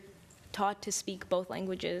 if you're taught to speak both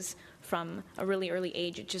languages from a really early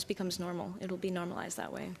age, it just becomes normal. It'll be normalized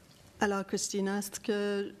that way. Alors, Christina, est-ce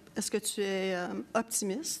que tu es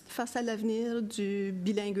optimiste face à l'avenir du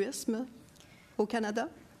bilinguisme au Canada?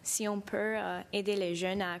 Si on peut aider les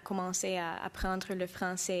jeunes à commencer à apprendre le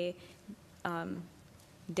français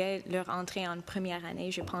dès leur entrée en première année,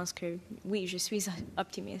 je pense que oui, je suis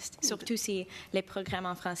optimiste, surtout si les programmes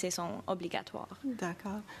en français sont obligatoires.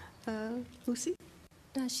 D'accord. Aussi?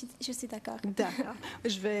 Je suis d'accord. D'accord.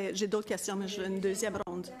 J'ai d'autres questions, mais je veux une deuxième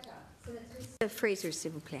ronde. Fraser, s'il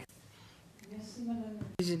vous plaît. Merci, Madame la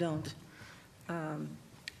Présidente.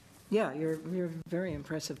 Yeah, you're a very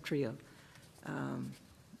impressive trio.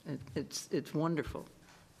 It's wonderful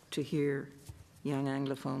to hear young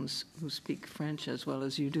Anglophones who speak French as well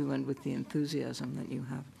as you do and with the enthusiasm that you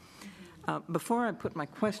have. Before I put my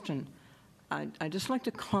question, I'd just like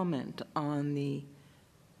to comment on the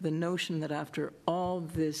notion that after all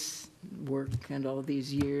this work and all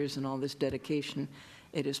these years and all this dedication,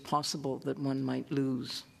 it is possible that one might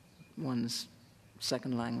lose one's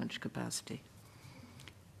second language capacity.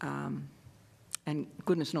 And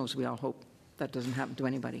goodness knows we all hope that doesn't happen to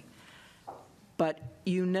anybody. But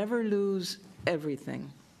you never lose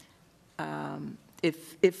everything.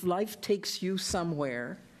 If life takes you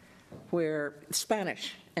somewhere where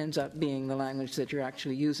Spanish ends up being the language that you're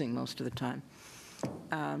actually using most of the time,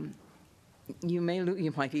 you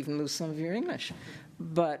might even lose some of your English,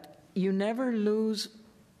 but you never lose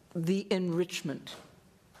the enrichment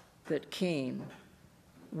that came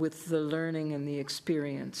with the learning and the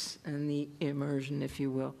experience and the immersion, if you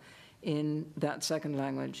will, in that second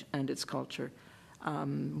language and its culture.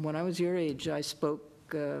 When I was your age, I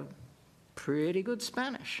spoke pretty good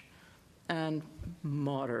Spanish and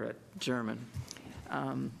moderate German.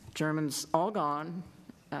 German's all gone.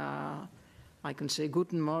 I can say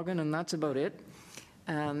Guten Morgen, and that's about it.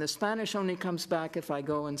 And the Spanish only comes back if I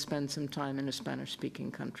go and spend some time in a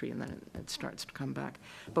Spanish-speaking country, and then it starts to come back.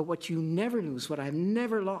 But what you never lose, what I've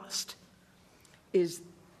never lost, is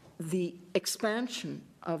the expansion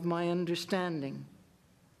of my understanding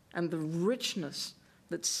and the richness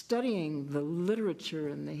that studying the literature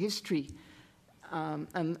and the history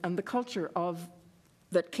and the culture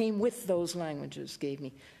that came with those languages gave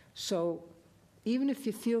me. So even if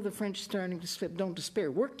you feel the French starting to slip, don't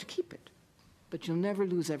despair. Work to keep it, but you'll never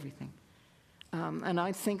lose everything. And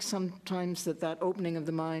I think sometimes that opening of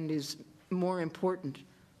the mind is more important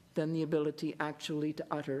than the ability actually to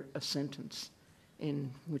utter a sentence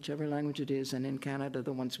in whichever language it is, and in Canada,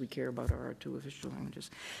 the ones we care about are our two official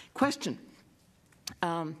languages. Question.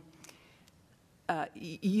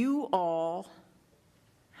 You all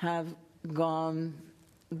have gone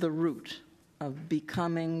the route of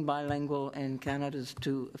becoming bilingual in Canada's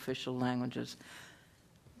two official languages,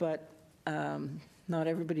 but not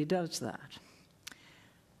everybody does that.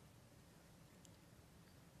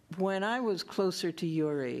 When I was closer to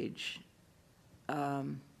your age,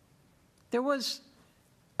 there was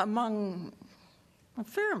among a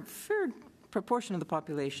fair proportion of the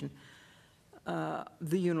population, the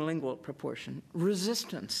unilingual proportion,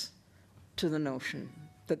 resistance to the notion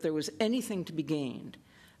that there was anything to be gained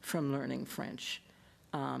from learning French.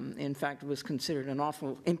 In fact, it was considered an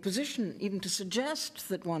awful imposition even to suggest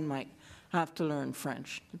that one might have to learn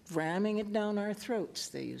French. Ramming it down our throats,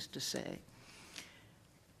 they used to say.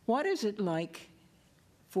 What is it like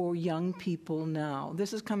for young people now?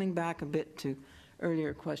 This is coming back a bit to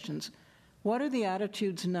earlier questions. What are the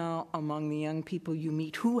attitudes now among the young people you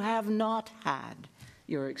meet who have not had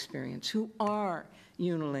your experience, who are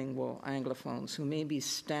unilingual Anglophones, who maybe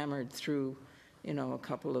stammered through, a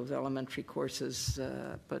couple of elementary courses,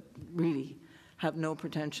 but really have no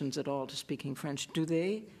pretensions at all to speaking French? Do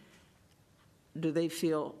they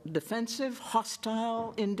feel defensive,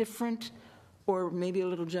 hostile, indifferent, or maybe a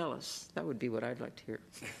little jealous? That would be what I'd like to hear.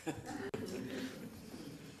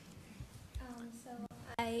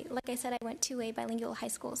 Like I said, I went to a bilingual high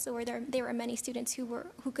school, so there were many students who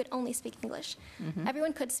could only speak English. Mm-hmm.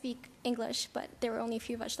 Everyone could speak English, but there were only a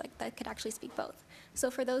few of us that could actually speak both. So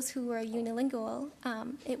for those who were unilingual,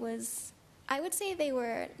 I would say they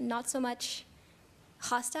were not so much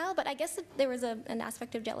hostile, but I guess there was an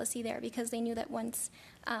aspect of jealousy there, because they knew that once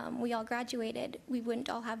we all graduated, we wouldn't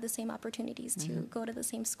all have the same opportunities to go to the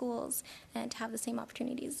same schools and to have the same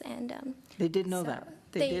opportunities. And they did know that.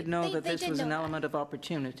 They did know that this was an element of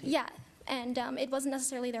opportunity. Yeah, and it wasn't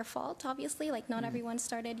necessarily their fault, obviously. Like, not everyone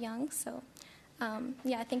started young, so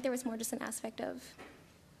I think there was more just an aspect of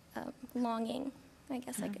longing, I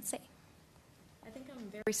guess I could say. I think I'm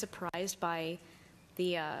very surprised by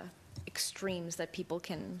the extremes that people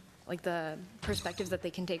can, like the perspectives that they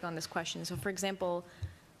can take on this question. So for example,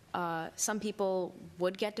 some people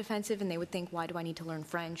would get defensive and they would think, why do I need to learn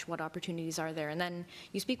French? What opportunities are there? And then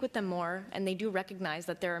you speak with them more and they do recognize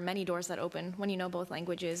that there are many doors that open when you know both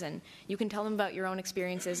languages, and you can tell them about your own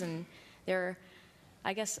experiences, and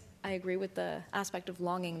I guess I agree with the aspect of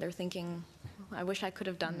longing. They're thinking, I wish I could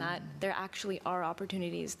have done that. There actually are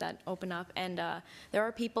opportunities that open up, and there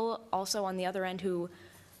are people also on the other end who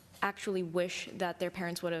actually wish that their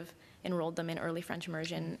parents would have enrolled them in early French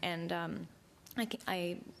immersion. And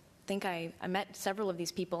I think I met several of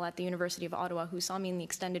these people at the University of Ottawa who saw me in the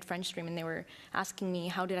extended French stream, and they were asking me,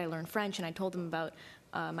 how did I learn French? And I told them about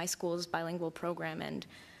my school's bilingual program, and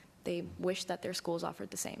they wish that their schools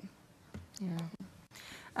offered the same. Yeah.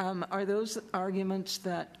 Are those arguments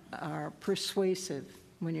that are persuasive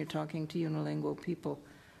when you're talking to unilingual people?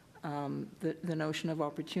 The notion of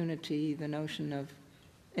opportunity, the notion of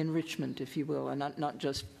enrichment, if you will, and not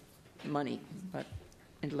just money, but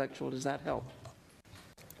intellectual. Does that help?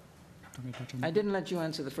 I didn't let you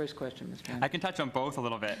answer the first question, Mr. Chairman. I can touch on both a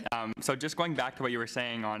little bit. So just going back to what you were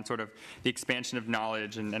saying on sort of the expansion of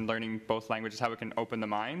knowledge and learning both languages, how it can open the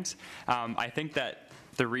mind. I think that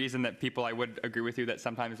the reason that people, I would agree with you that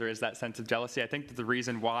sometimes there is that sense of jealousy. I think that the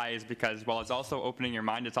reason why is because while it's also opening your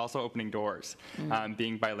mind, it's also opening doors,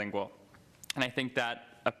 being bilingual. And I think that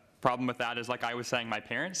a problem with that is, like I was saying, my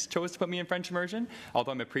parents chose to put me in French immersion.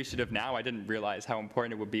 Although I'm appreciative now, I didn't realize how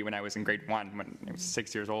important it would be when I was in grade 1, when I was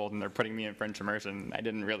 6 years old and they're putting me in French immersion. I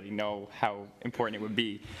didn't really know how important it would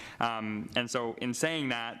be. And so in saying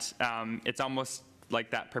that, it's almost like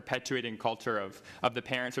that perpetuating culture of the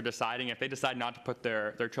parents are deciding, if they decide not to put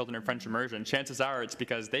their children in French immersion, chances are it's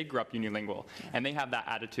because they grew up unilingual and they have that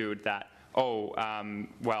attitude that, oh,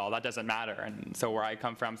 well, that doesn't matter. And so where I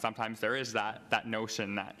come from, sometimes there is that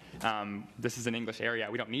notion that this is an English area,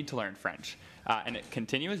 we don't need to learn French. And it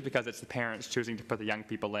continues because it's the parents choosing to put the young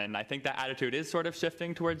people in. I think that attitude is sort of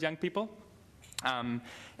shifting towards young people.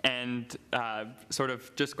 And sort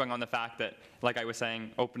of just going on the fact that, like I was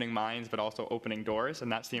saying, opening minds, but also opening doors,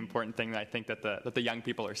 and that's the important thing that I think that the young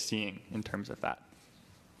people are seeing in terms of that.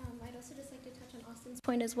 I'd also just like to touch on Austin's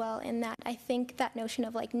point as well, in that I think that notion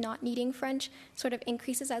of like not needing French sort of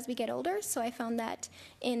increases as we get older. So I found that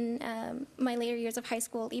in my later years of high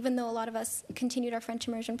school, even though a lot of us continued our French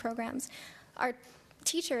immersion programs, our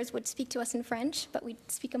teachers would speak to us in French, but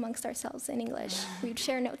we'd speak amongst ourselves in English. We'd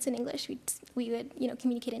share notes in English. We would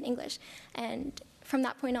communicate in English. And from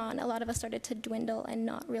that point on, a lot of us started to dwindle and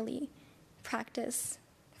not really practice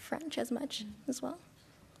French as much as well.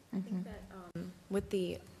 I think that with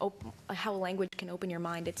the how a language can open your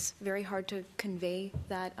mind, it's very hard to convey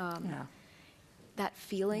that that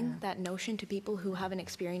feeling, that notion to people who haven't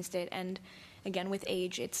experienced it. And again, with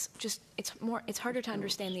age, it's harder to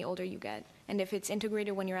understand the older you get. And if it's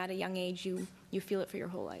integrated when you're at a young age, you feel it for your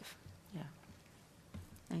whole life. Yeah.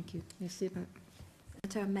 Thank you. Merci.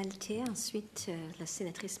 Sénateur Maltais, ensuite la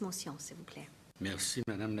sénatrice Motion, s'il vous plaît. Merci,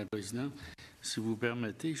 Madame la Présidente. Si vous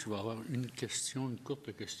permettez, je vais avoir une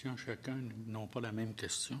courte question chacun, non pas la même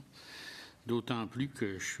question. D'autant plus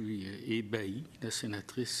que je suis ébahi. La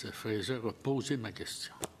sénatrice Fraser a posé ma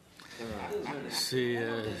question.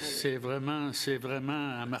 C'est vraiment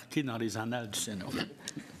à marquer dans les annales du Sénat.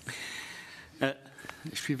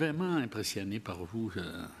 Je suis vraiment impressionné par vous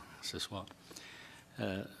ce soir.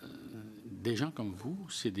 Des gens comme vous,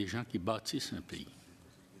 c'est des gens qui bâtissent un pays.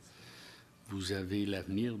 Vous avez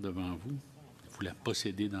l'avenir devant vous, vous la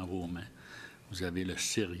possédez dans vos mains. Vous avez le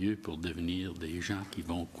sérieux pour devenir des gens qui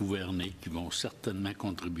vont gouverner, qui vont certainement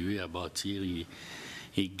contribuer à bâtir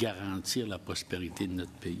et garantir la prospérité de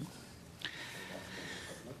notre pays.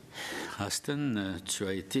 Austin, tu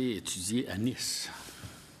as été étudié à Nice.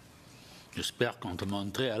 J'espère qu'on te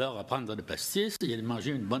montrait alors à prendre le pastis et à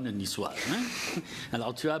manger une bonne niçoise. Hein?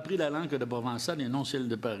 Alors, tu as appris la langue de provençal et non celle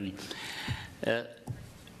de Paris.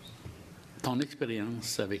 Ton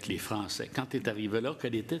expérience avec les Français, quand tu es arrivé là,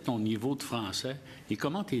 quel était ton niveau de français et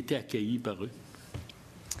comment tu as été accueilli par eux?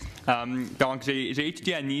 Donc, j'ai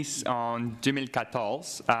étudié à Nice en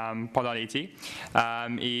 2014, pendant l'été.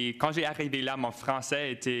 Et quand j'ai arrivé là, mon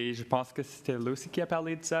français était, je pense que c'était Lucy qui a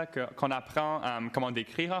parlé de ça, qu'on apprend comment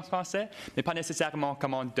d'écrire en français, mais pas nécessairement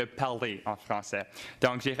comment de parler en français.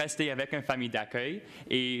 Donc, j'ai resté avec une famille d'accueil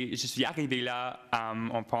et je suis arrivé là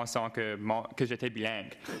en pensant que j'étais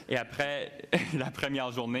bilingue. Et après la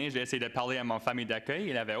première journée, j'ai essayé de parler à mon famille d'accueil.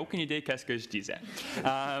 Il n'avait aucune idée qu'est-ce que je disais.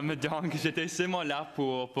 Donc, j'étais seulement là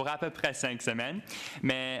pour à peu près 5 semaines.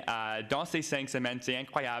 Mais dans ces 5 semaines, c'est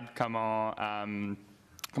incroyable comment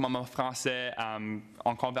mon français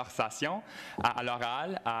en conversation à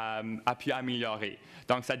l'oral a pu améliorer.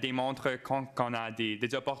 Donc, ça démontre qu'on a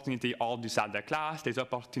des opportunités hors du salle de classe, des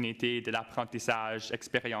opportunités de l'apprentissage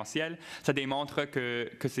expérientiel. Ça démontre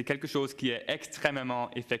que c'est quelque chose qui est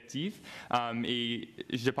extrêmement effectif. Et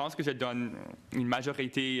je pense que je donne une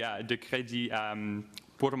majorité de crédit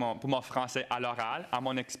pour mon français à l'oral, à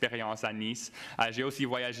mon expérience à Nice. J'ai aussi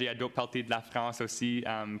voyagé à d'autres parties de la France aussi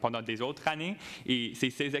pendant des autres années. Et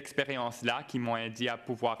c'est ces expériences-là qui m'ont aidé à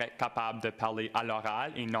pouvoir être capable de parler à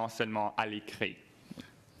l'oral et non seulement à l'écrit.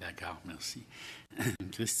 D'accord, merci.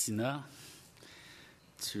 Christina,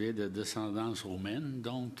 tu es de descendance roumaine,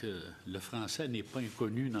 donc le français n'est pas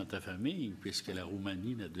inconnu dans ta famille, puisque la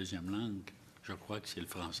Roumanie, la deuxième langue, je crois que c'est le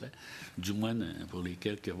français, du moins pour les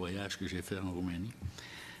quelques voyages que j'ai faits en Roumanie.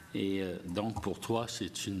 Et donc, pour toi,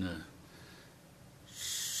 c'est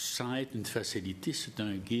sans être une facilité, c'est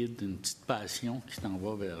un guide, une petite passion qui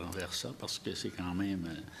t'envoie vers ça, parce que c'est quand même...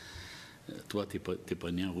 toi, tu n'es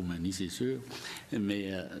pas né en Roumanie, c'est sûr,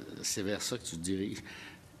 mais c'est vers ça que tu te diriges.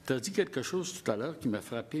 Tu as dit quelque chose tout à l'heure qui m'a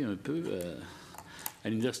frappé un peu. À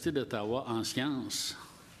l'Université d'Ottawa, en sciences,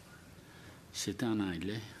 c'était en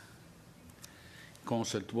anglais.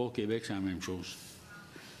 Console-toi, au Québec, c'est la même chose.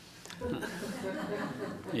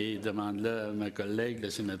 Et demande-le à ma collègue, la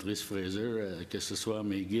sénatrice Fraser, que ce soit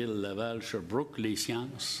McGill, Laval, Sherbrooke, les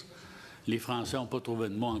sciences, les Français n'ont pas trouvé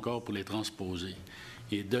de mots encore pour les transposer.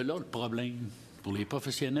 Et de là, le problème, pour les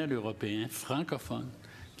professionnels européens francophones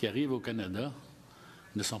qui arrivent au Canada,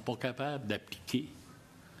 ne sont pas capables d'appliquer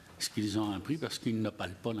ce qu'ils ont appris parce qu'ils ne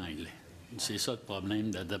parlent pas l'anglais. C'est ça le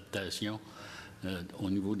problème d'adaptation au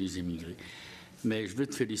niveau des immigrés. Mais je veux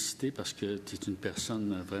te féliciter parce que tu es une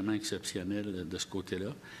personne vraiment exceptionnelle de ce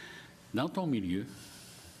côté-là. Dans ton milieu,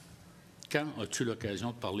 quand as-tu l'occasion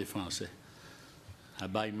de parler français? À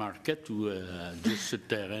Bay Market ou juste sur le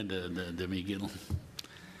terrain de McGill?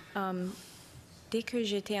 Dès que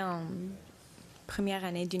j'étais en première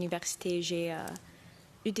année d'université, j'ai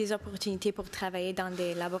eu des opportunités pour travailler dans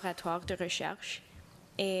des laboratoires de recherche.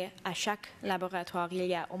 Et à chaque laboratoire, il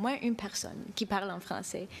y a au moins une personne qui parle en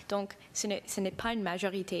français. Donc, ce n'est pas une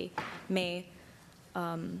majorité, mais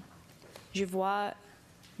je vois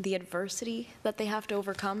the adversity that they have to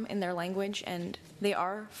overcome in their language, and they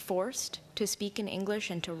are forced to speak in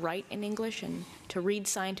English and to write in English and to read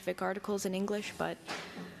scientific articles in English. But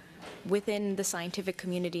within the scientific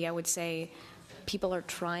community, I would say people are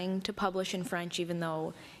trying to publish in French, even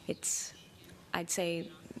though it's, I'd say,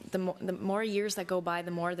 the more years that go by,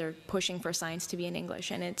 the more they're pushing for science to be in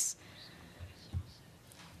English. And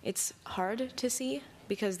it's hard to see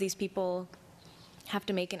because these people have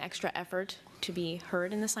to make an extra effort to be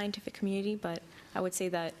heard in the scientific community. But I would say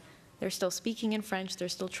that they're still speaking in French, they're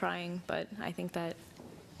still trying, but I think that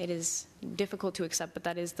it is difficult to accept, but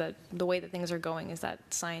that is the way that things are going, is that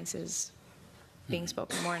science is being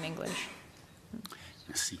spoken more in English.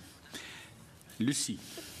 Merci. Lucie,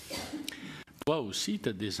 toi aussi, tu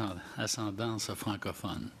as des ascendances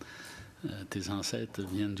francophones. Tes ancêtres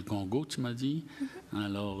viennent du Congo, tu m'as dit.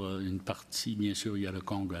 Alors, une partie, bien sûr, il y a le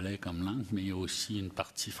congolais comme langue, mais il y a aussi une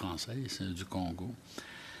partie française du Congo.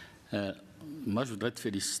 Moi, je voudrais te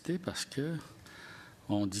féliciter parce que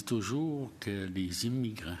on dit toujours que les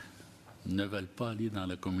immigrants ne veulent pas aller dans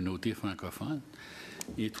la communauté francophone.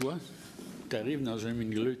 Et toi, tu arrives dans un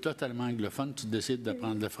milieu totalement anglophone, tu décides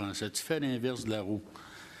d'apprendre le français. Tu fais l'inverse de la roue.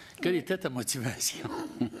 Quelle était ta motivation?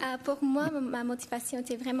 Pour moi, ma motivation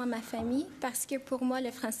était vraiment ma famille, parce que pour moi,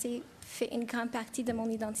 le français fait une grande partie de mon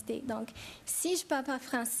identité. Donc, si je ne parle pas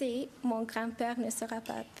français, mon grand-père ne sera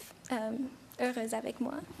pas heureuse avec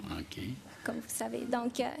moi. OK. Comme vous savez.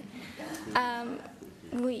 Donc,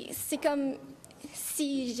 oui, c'est comme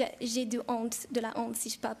si j'ai de la honte si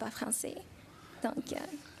je ne parle pas français. Donc,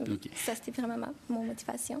 OK. Ça, c'était vraiment mon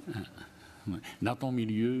motivation. Dans ton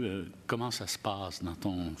milieu, comment ça se passe dans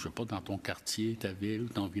ton, je sais pas, dans ton quartier, ta ville,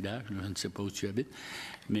 ton village, je ne sais pas où tu habites,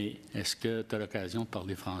 mais est-ce que tu as l'occasion de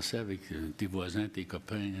parler français avec tes voisins, tes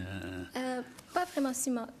copains? Pas vraiment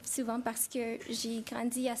souvent parce que j'ai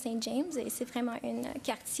grandi à St. James et c'est vraiment un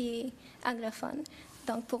quartier anglophone.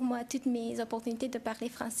 Donc, pour moi, toutes mes opportunités de parler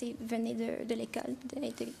français venaient de l'école, de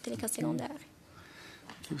l'école secondaire.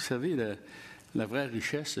 Vous savez, la vraie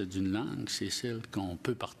richesse d'une langue, c'est celle qu'on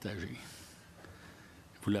peut partager.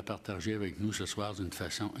 Vous la partagez avec nous ce soir d'une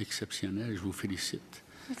façon exceptionnelle. Je vous félicite.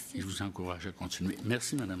 Merci. Et je vous encourage à continuer.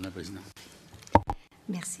 Merci, Madame la Présidente.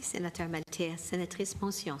 Merci, sénateur Maltais. Sénatrice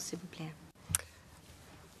Monsion, s'il vous plaît.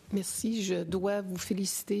 Merci. Je dois vous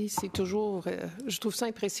féliciter. C'est toujours, je trouve ça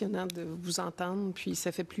impressionnant de vous entendre. Puis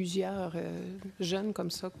ça fait plusieurs jeunes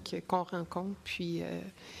comme ça qu'on rencontre, puis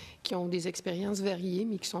qui ont des expériences variées,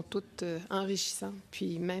 mais qui sont toutes enrichissantes.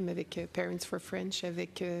 Puis même avec Parents for French,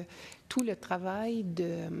 avec tout le travail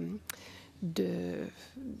de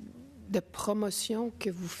promotion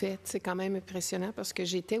que vous faites, c'est quand même impressionnant parce que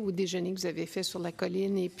j'étais au déjeuner que vous avez fait sur la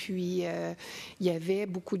colline et puis il y avait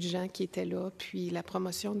beaucoup de gens qui étaient là, puis la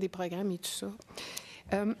promotion des programmes et tout ça.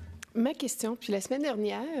 Ma question, puis la semaine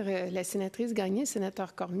dernière, la sénatrice Gagné, le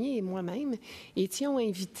sénateur Cormier et moi-même étions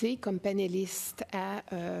invités comme panélistes à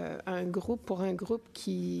un groupe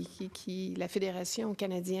qui la Fédération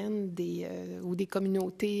canadienne ou des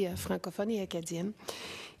communautés francophones et acadiennes.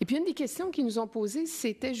 Et puis une des questions qu'ils nous ont posées,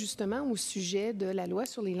 c'était justement au sujet de la loi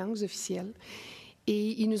sur les langues officielles.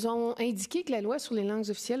 Et ils nous ont indiqué que la loi sur les langues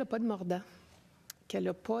officielles n'a pas de mordant, qu'elle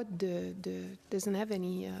n'a pas doesn't have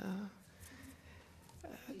any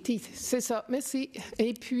teeth. C'est ça, merci.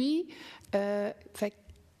 Et puis, fait,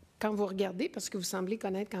 quand vous regardez, parce que vous semblez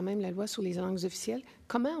connaître quand même la loi sur les langues officielles,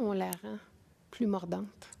 comment on la rend plus mordante?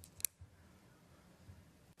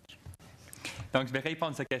 Donc, je vais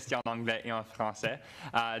répondre à cette question en anglais et en français.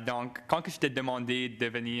 Donc, quand je t'ai demandé de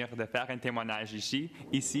venir, de faire un témoignage ici,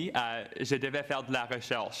 je devais faire de la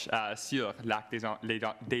recherche sur l'acte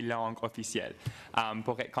des langues officielles.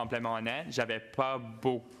 Pour être complètement honnête, j'avais pas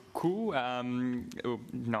beaucoup,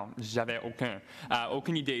 non, j'avais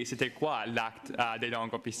aucune idée c'était quoi l'acte des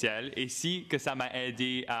langues officielles et si que ça m'a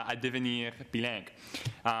aidé à devenir bilingue.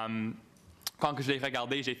 Quand je l'ai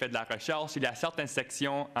regardé, j'ai fait de la recherche. Il y a certaines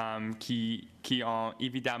sections qui ont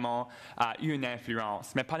évidemment eu une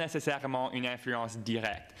influence, mais pas nécessairement une influence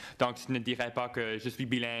directe. Donc, je ne dirais pas que je suis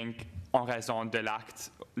bilingue en raison de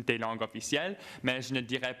l'acte des langues officielles, mais je ne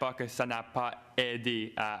dirais pas que ça n'a pas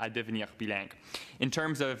aidé à devenir bilingue. In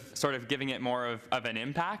terms of sort of giving it more of an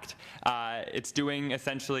impact, it's doing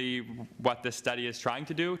essentially what this study is trying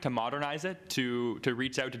to do, to modernize it, to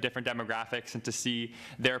reach out to different demographics and to see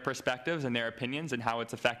their perspectives and their opinions and how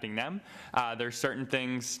it's affecting them. There's certain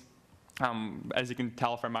things, as you can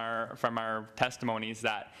tell from our testimonies,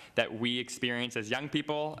 that we experience as young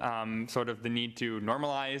people, sort of the need to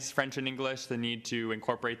normalize French and English, the need to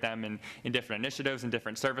incorporate them in different initiatives and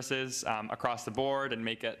different services across the board and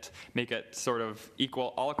make it sort of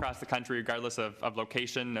equal all across the country, regardless of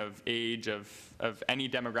location, of age, of any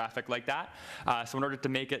demographic like that. So in order to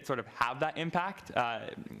make it sort of have that impact,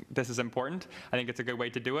 this is important. I think it's a good way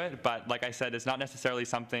to do it, but like I said, it's not necessarily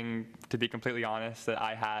something, to be completely honest, that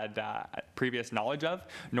I had previous knowledge of,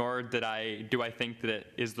 nor do I think that it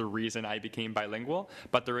is the reason I became bilingual,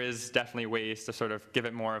 but there is definitely ways to sort of give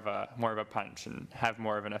it more of a punch and have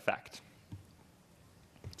more of an effect.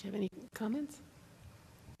 Do you have any comments?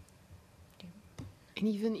 And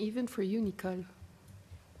even for you, Nicole.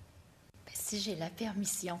 Si j'ai la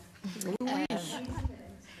permission.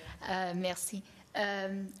 Merci.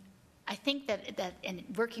 I think that in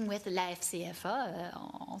working with la FCFA,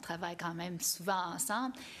 on travaille quand même souvent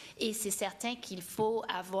ensemble, et c'est certain qu'il faut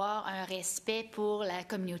avoir un respect pour la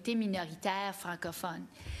communauté minoritaire francophone.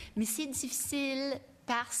 Mais c'est difficile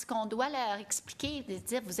parce qu'on doit leur expliquer, de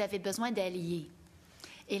dire, vous avez besoin d'alliés.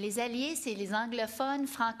 Et les alliés, c'est les anglophones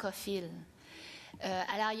francophiles.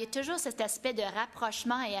 Alors, il y a toujours cet aspect de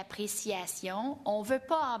rapprochement et appréciation. On ne veut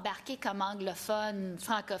pas embarquer comme anglophone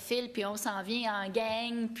francophile, puis on s'en vient en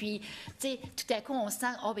gang, puis, tu sais, tout à coup, on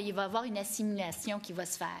sent qu'il va y avoir une assimilation qui va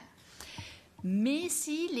se faire. Mais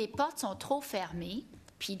si les portes sont trop fermées,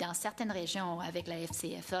 puis dans certaines régions avec la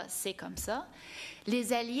FCFA, c'est comme ça,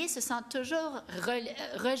 les alliés se sentent toujours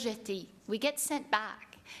rejetés. We get sent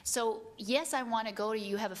back. So, yes, I want to go to,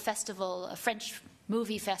 you have a festival, a French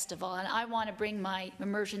movie festival, and I want to bring my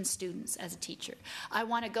immersion students as a teacher. I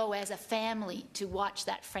want to go as a family to watch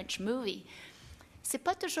that French movie. C'est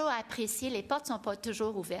pas toujours apprécié, les portes sont pas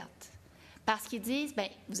toujours ouvertes. Parce qu'ils disent, ben,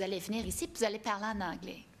 vous allez venir ici, puis vous allez parler en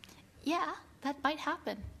anglais. Yeah, that might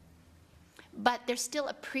happen. But they're still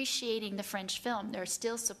appreciating the French film. They're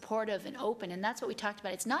still supportive and open, and that's what we talked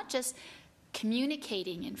about. It's not just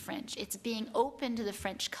communicating in French, it's being open to the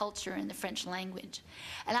French culture and the French language.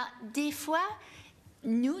 Alors, des fois,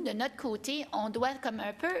 nous, de notre côté, on doit comme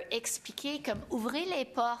un peu expliquer, comme ouvrir les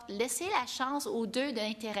portes, laisser la chance aux deux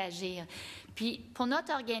d'interagir. Puis, pour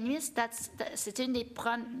notre organisme, c'est un des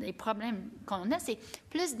problèmes qu'on a, c'est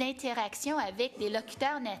plus d'interaction avec des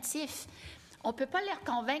locuteurs natifs. On ne peut pas les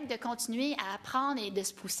convaincre de continuer à apprendre et de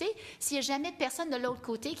se pousser s'il n'y a jamais personne de l'autre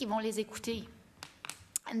côté qui vont les écouter.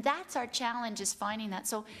 And that's our challenge, is finding that.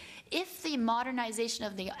 So if the modernization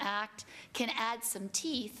of the Act can add some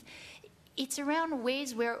teeth, it's around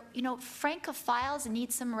ways where, you know, francophiles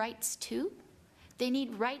need some rights too. They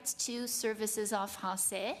need rights to services en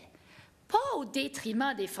français, pas au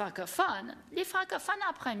détriment des francophones. Les francophones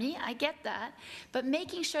en premier, I get that, but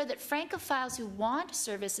making sure that francophiles who want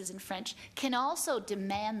services in French can also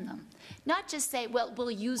demand them, not just say, well,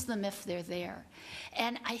 we'll use them if they're there.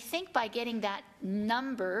 And I think by getting that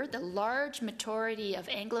number, the large majority of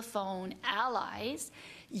Anglophone allies,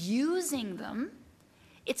 using them,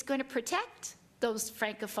 it's going to protect those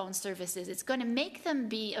Francophone services. It's going to make them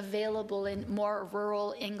be available in more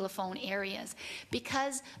rural Anglophone areas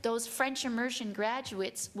because those French immersion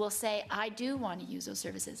graduates will say, I do want to use those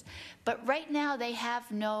services. But right now they have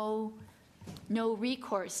no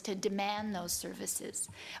recourse to demand those services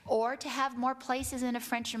or to have more places in a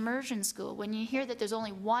French immersion school. When you hear that there's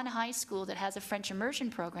only one high school that has a French immersion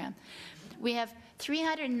program, we have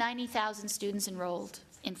 390,000 students enrolled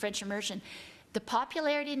in French immersion. The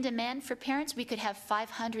popularity and demand for parents, we could have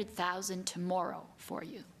 500,000 tomorrow for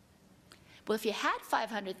you. Well, if you had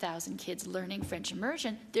 500,000 kids learning French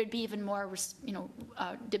immersion, there'd be even more,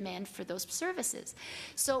 demand for those services.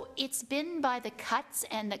 So it's been by the cuts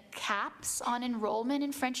and the caps on enrollment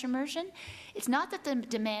in French immersion. It's not that the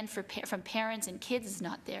demand from parents and kids is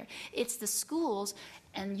not there. It's the schools,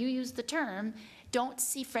 and you use the term, don't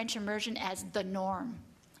see French immersion as the norm.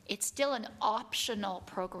 It's still an optional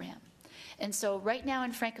program. And so right now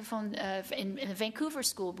in Francophone, in the Vancouver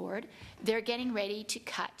School Board, they're getting ready to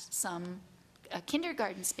cut some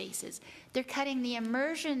kindergarten spaces. They're cutting the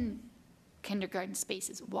immersion kindergarten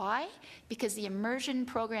spaces. Why? Because the immersion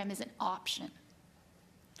program is an option.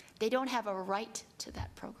 They don't have a right to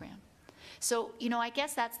that program. So, I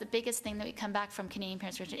guess that's the biggest thing that we come back from Canadian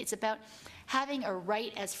Parents for Education. It's about having a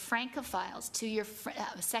right as Francophiles to your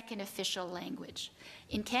second official language.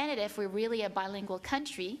 In Canada, if we're really a bilingual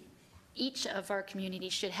country, each of our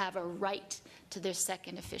communities should have a right to their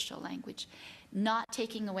second official language, not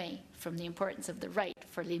taking away from the importance of the right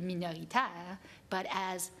for les minoritaires, but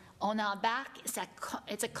as on embarque,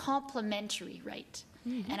 it's a complementary right.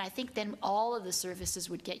 Mm-hmm. And I think then all of the services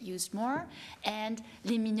would get used more, and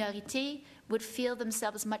les minorités would feel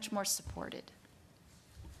themselves much more supported.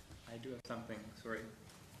 I do have something, sorry.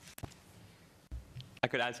 I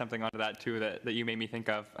could add something onto that too that you made me think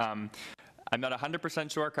of. I'm not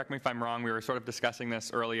 100% sure, correct me if I'm wrong, we were sort of discussing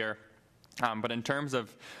this earlier, but in terms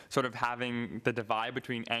of sort of having the divide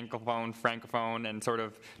between Anglophone, Francophone, and sort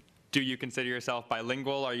of, do you consider yourself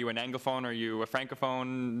bilingual? Are you an Anglophone? Are you a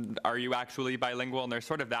Francophone? Are you actually bilingual? And there's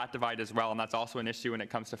sort of that divide as well, and that's also an issue when it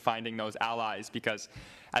comes to finding those allies, because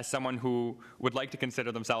as someone who would like to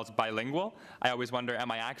consider themselves bilingual, I always wonder,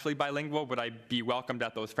 am I actually bilingual? Would I be welcomed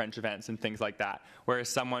at those French events and things like that? Whereas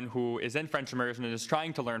someone who is in French immersion and is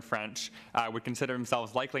trying to learn French would consider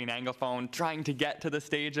themselves likely an Anglophone, trying to get to the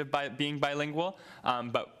stage of being bilingual,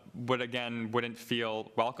 but wouldn't feel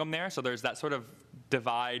welcome there. So there's that sort of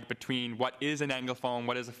divide between what is an Anglophone,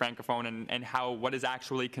 what is a Francophone, and what is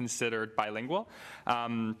actually considered bilingual.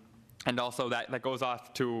 And also that goes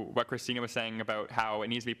off to what Christina was saying about how it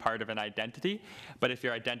needs to be part of an identity. But if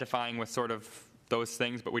you're identifying with sort of those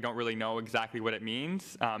things, but we don't really know exactly what it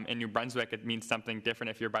means, in New Brunswick it means something different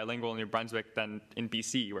if you're bilingual in New Brunswick than in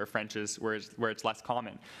BC, where French is where it's less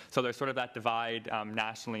common. So there's sort of that divide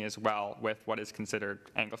nationally as well with what is considered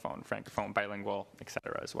Anglophone, Francophone, bilingual,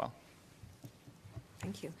 etc. as well.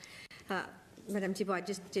 Thank you. Madame Thibault, I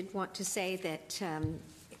just did want to say that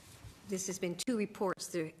this has been two reports,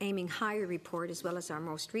 the Aiming Higher report as well as our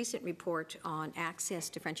most recent report on access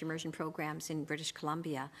to French immersion programs in British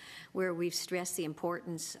Columbia, where we've stressed the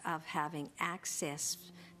importance of having access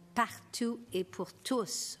partout et pour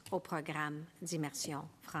tous au programme d'immersion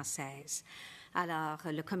française. Alors,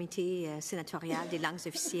 le comité sénatorial des langues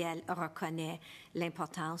officielles reconnaît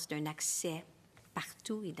l'importance d'un accès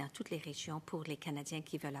partout et dans toutes les régions pour les Canadiens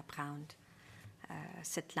qui veulent apprendre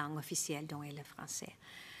cette langue officielle dont est le français.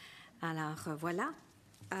 Alors, voilà.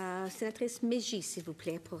 Sénatrice Mégy, s'il vous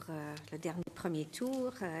plaît, pour le premier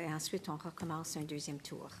tour, et ensuite on recommence un deuxième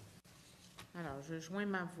tour. Alors, je joins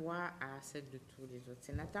ma voix à celle de tous les autres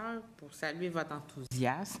sénateurs pour saluer votre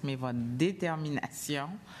enthousiasme et votre détermination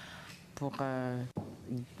pour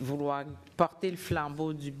vouloir porter le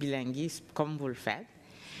flambeau du bilinguisme comme vous le faites.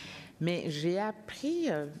 Mais j'ai appris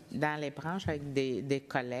dans les branches avec des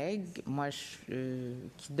collègues, moi,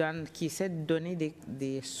 qui essaient de donner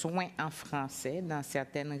des soins en français dans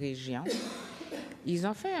certaines régions. Ils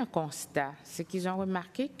ont fait un constat, c'est qu'ils ont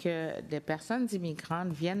remarqué que des personnes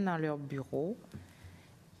immigrantes viennent dans leur bureau,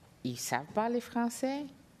 ils savent parler français,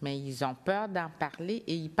 mais ils ont peur d'en parler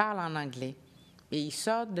et ils parlent en anglais. Et ils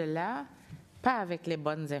sortent de là, pas avec les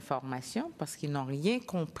bonnes informations, parce qu'ils n'ont rien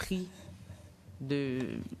compris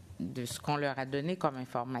de ce qu'on leur a donné comme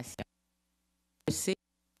information. Je sais,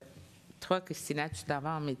 toi, Christina, tu t'en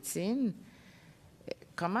vas en médecine.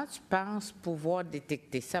 Comment tu penses pouvoir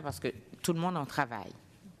détecter ça? Parce que tout le monde en travaille.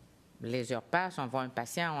 Les heures passent, on voit un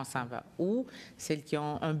patient, on s'en va. Ou celles qui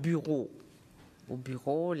ont un bureau. Au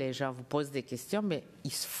bureau, les gens vous posent des questions, mais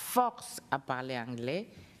ils se forcent à parler anglais,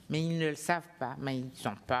 mais ils ne le savent pas. Mais ils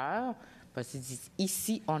ont peur, parce qu'ils disent,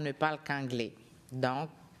 ici, on ne parle qu'anglais.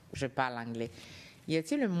 Donc, je parle anglais. Y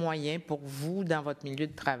a-t-il un moyen pour vous, dans votre milieu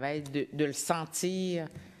de travail, de le sentir,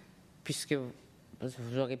 puisque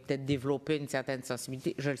vous aurez peut-être développé une certaine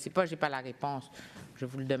sensibilité? Je ne le sais pas, je n'ai pas la réponse. Je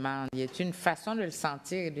vous le demande. Y a-t-il une façon de le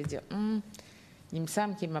sentir et de dire, il me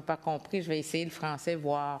semble qu'il ne m'a pas compris, je vais essayer le français,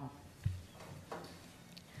 voir.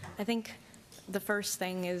 I think the first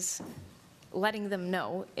thing is letting them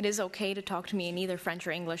know it is okay to talk to me in either French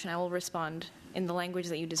or English, and I will respond in the language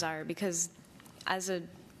that you desire, because as a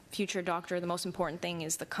future doctor, the most important thing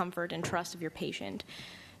is the comfort and trust of your patient.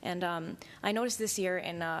 And I noticed this year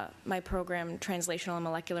in my program, Translational and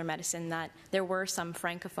Molecular Medicine, that there were some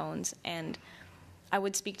francophones, and I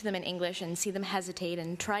would speak to them in English and see them hesitate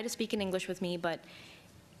and try to speak in English with me, but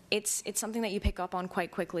it's something that you pick up on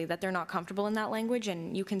quite quickly, that they're not comfortable in that language,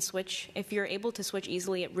 and you can switch. If you're able to switch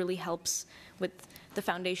easily, it really helps with the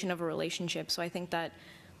foundation of a relationship. So I think that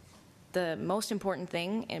the most important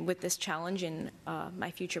thing with this challenge in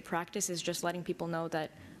my future practice is just letting people know that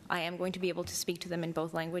I am going to be able to speak to them in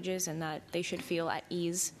both languages and that they should feel at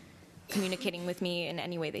ease communicating with me in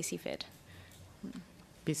any way they see fit.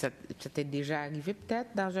 Puis ça t'est déjà arrivé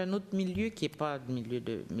peut-être dans un autre milieu qui n'est pas le milieu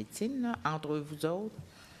de médecine, là, entre vous autres,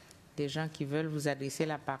 des gens qui veulent vous adresser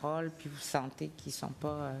la parole, puis vous sentez qu'ils ne sont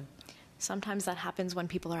pas... Sometimes that happens when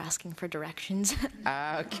people are asking for directions.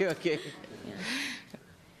 Ah, OK. Yeah.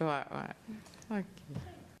 Ouais. OK.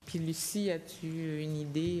 Puis Lucie, as-tu une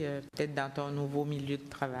idée peut-être dans ton nouveau milieu de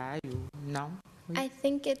travail ou non? Oui. I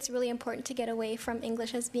think it's really important to get away from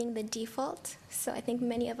English as being the default. So I think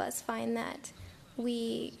many of us find that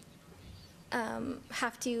we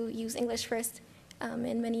have to use English first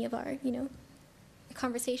in many of our,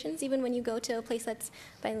 conversations. Even when you go to a place that's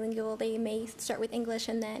bilingual, they may start with English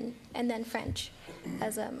and then French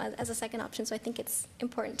as a second option. So I think it's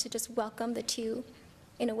important to just welcome the two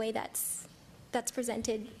in a way that's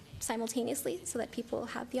presented simultaneously, so that people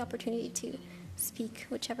have the opportunity to speak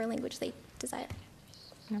whichever language they desire.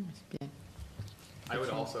 I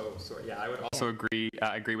would also,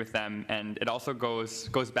 agree with them, and it also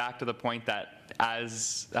goes back to the point that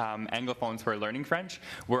as Anglophones who are learning French,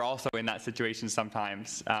 we're also in that situation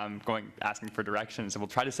sometimes, asking for directions, and we'll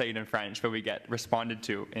try to say it in French, but we get responded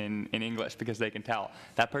to in English because they can tell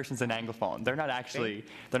that person's an Anglophone. They're not actually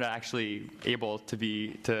able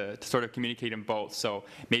to sort of communicate in both. So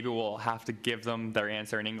maybe we'll have to give them their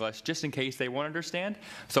answer in English just in case they won't understand.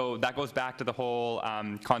 So that goes back to the whole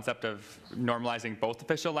concept of normalizing both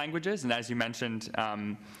official languages, and as you mentioned,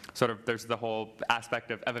 there's the whole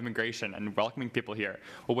aspect of immigration and welcoming people here.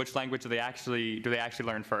 Well, which language do they actually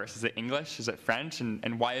learn first? Is it English? Is it French?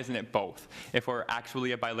 And why isn't it both? If we're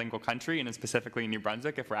actually a bilingual country, and specifically in New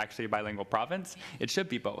Brunswick, if we're actually a bilingual province, it should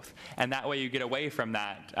be both. And that way you get away from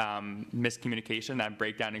that miscommunication, that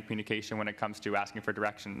breakdown in communication when it comes to asking for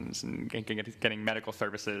directions and getting medical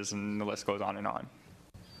services, and the list goes on and on.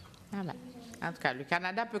 Voilà. En tout cas, le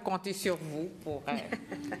Canada peut compter sur vous pour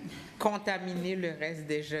contaminer le reste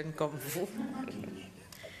des jeunes comme vous.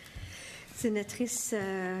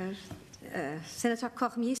 Sénateur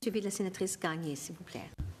Cormier, suivi de la sénatrice Gagné, s'il vous plaît.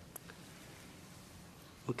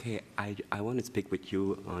 Okay, I want to speak with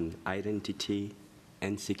you on identity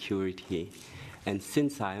and security. And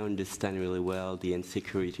since I understand really well the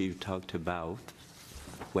insecurity you talked about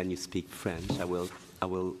when you speak French, I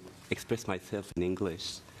will express myself in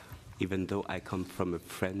English, even though I come from a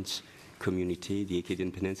French community, the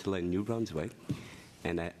Acadian Peninsula in New Brunswick.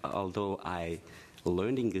 And although I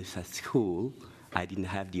learned English at school, I didn't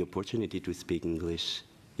have the opportunity to speak English,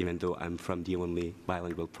 even though I'm from the only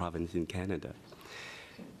bilingual province in Canada.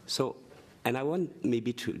 So, and I want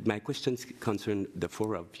my questions concern the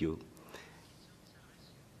four of you.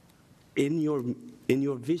 In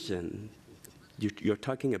your vision, you're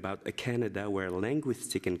talking about a Canada where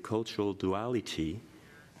linguistic and cultural duality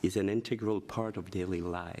is an integral part of daily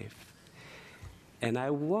life. And I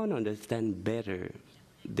want to understand better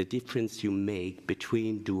the difference you make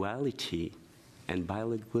between duality and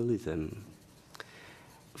bilingualism.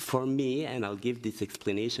 For me, and I'll give this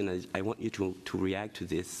explanation, I want you to react to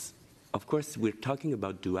this. Of course, we're talking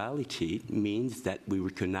about duality means that we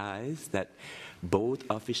recognize that both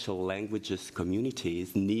official languages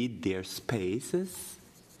communities need their spaces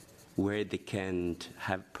where they can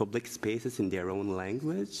have public spaces in their own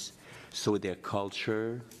language so their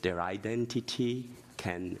culture, their identity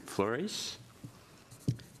can flourish.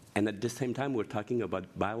 And at the same time, we're talking about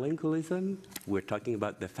bilingualism. We're talking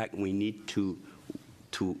about the fact we need to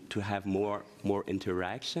have more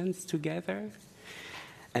interactions together.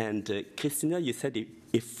 And Christina, you said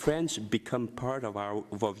if French become part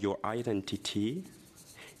of your identity,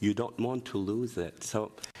 you don't want to lose it.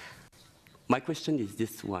 So my question is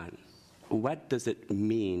this one. What does it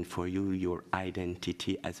mean for you, your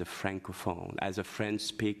identity as a Francophone, as a French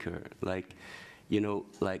speaker? Like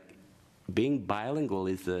being bilingual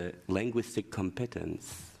is a linguistic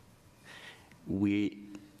competence. We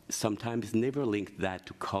sometimes never link that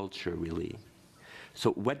to culture, really.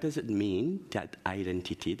 So what does it mean, that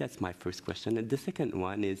identity? That's my first question. And the second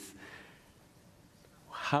one is,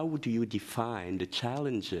 how do you define the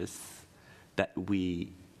challenges that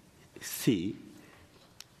we see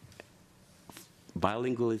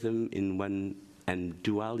bilingualism in one and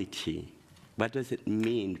duality. What does it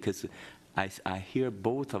mean? Because I hear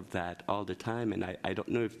both of that all the time, and I don't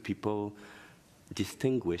know if people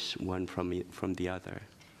distinguish one from the other.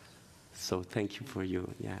 So thank you for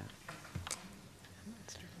you, yeah.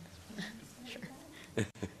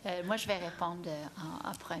 Moi, je vais répondre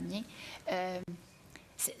en premier.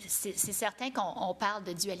 C'est certain qu'on parle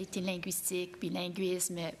de dualité linguistique,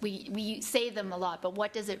 bilinguisme. We say them a lot, but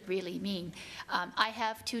what does it really mean? I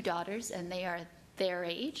have 2 daughters, and they are their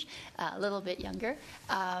age, a little bit younger.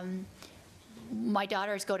 My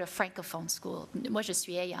daughters go to francophone school. Moi, je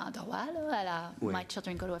suis ayant droit, là, my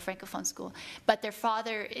children go to a francophone school. But their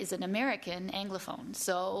father is an American Anglophone,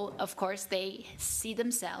 so of course they see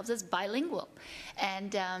themselves as bilingual.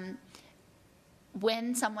 And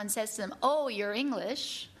when someone says to them, "Oh, you're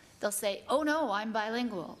English," they'll say, "Oh no, I'm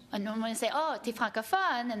bilingual." And when they say, "Oh, t'es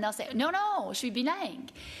francophone," and they'll say, "No, no, je suis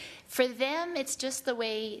bilingue." For them, it's just the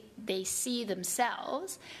way they see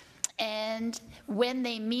themselves. And when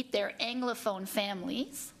they meet their Anglophone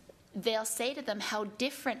families, they'll say to them how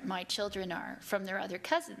different my children are from their other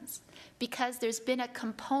cousins, because there's been a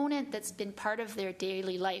component that's been part of their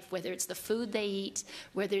daily life, whether it's the food they eat,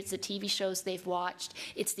 whether it's the TV shows they've watched,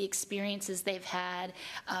 it's the experiences they've had.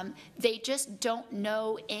 They just don't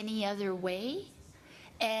know any other way.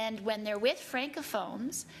 And when they're with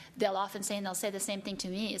francophones, they'll often say, and they'll say the same thing to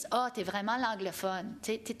me, is, "Oh, t'es vraiment l'anglophone,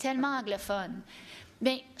 t'es tellement anglophone."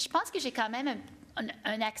 Mais je pense que j'ai quand même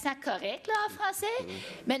un accent correct là, en français,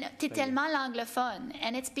 mais t'es tellement l'anglophone.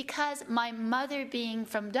 And it's because my mother being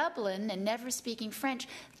from Dublin and never speaking French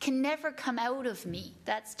can never come out of me.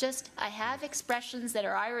 That's just, I have expressions that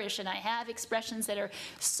are Irish and I have expressions that are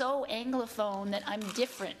so anglophone that I'm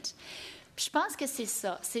different. Je pense que c'est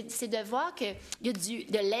ça, c'est de voir qu'il y a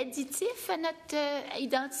de l'additif à notre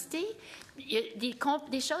identité, il y a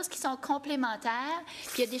des choses qui sont complémentaires,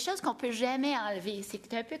 puis il y a des choses qu'on ne peut jamais enlever.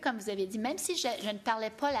 C'est un peu comme vous avez dit, même si je ne parlais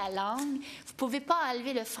pas la langue, vous ne pouvez pas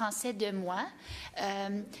enlever le français de moi.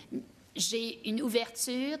 J'ai une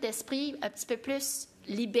ouverture d'esprit un petit peu plus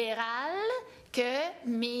libérale que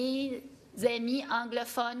mes amis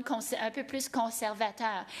anglophones, un peu plus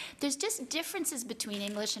conservateurs. There's just differences between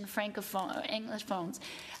English and Englishphones.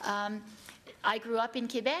 I grew up in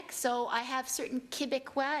Quebec, so I have certain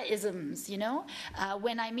Québécois-isms, you know.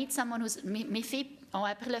 When I meet someone who's... Mes filles ont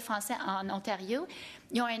appris le français en Ontario,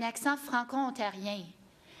 ils ont un accent franco-ontarien.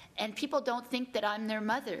 And people don't think that I'm their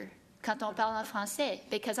mother quand on parle en français,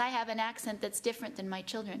 because I have an accent that's different than my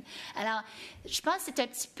children. Alors, je pense que c'est un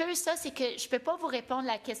petit peu ça, c'est que je ne peux pas vous répondre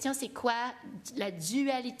à la question c'est quoi la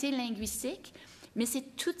dualité linguistique, mais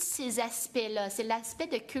c'est tous ces aspects-là. C'est l'aspect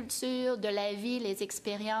de culture, de la vie, les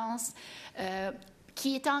expériences,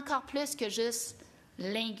 qui est encore plus que juste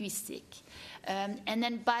linguistique. And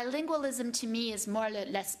then bilingualism to me is more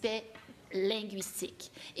l'aspect linguistique.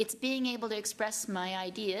 It's being able to express my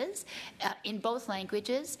ideas in both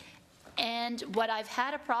languages. And what I've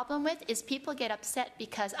had a problem with is people get upset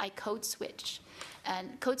because I code switch.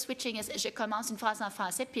 And code switching is, je commence une phrase en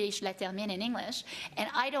français, puis je la termine in English, and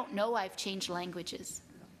I don't know I've changed languages.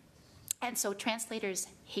 And so translators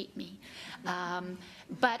hate me.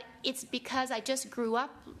 But it's because I just grew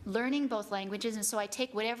up learning both languages, and so I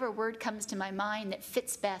take whatever word comes to my mind that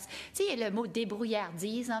fits best. Tu sais, le mot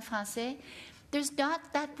débrouillardise en français,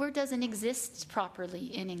 that word doesn't exist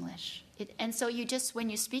properly in English. And so you just,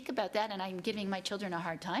 when you speak about that, and I'm giving my children a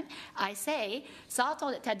hard time, I say, sors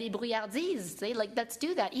ta débrouillardise, tu sais, like, let's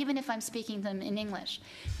do that, even if I'm speaking them in English.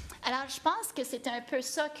 Alors, je pense que c'est un peu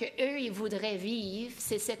ça qu'eux, ils voudraient vivre,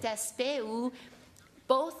 c'est cet aspect où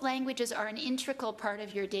both languages are an integral part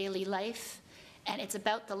of your daily life, and it's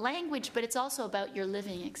about the language, but it's also about your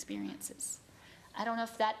living experiences. I don't know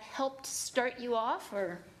if that helped start you off,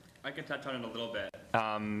 or... I can touch on it a little bit.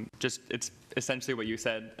 Just, it's essentially what you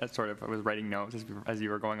said. Sort of, I was writing notes as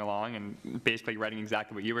you were going along, and basically writing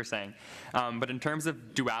exactly what you were saying. But in terms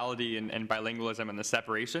of duality and bilingualism and the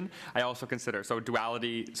separation, I also consider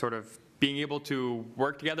duality sort of being able to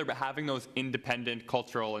work together, but having those independent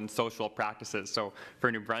cultural and social practices. So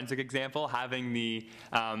for New Brunswick example, having the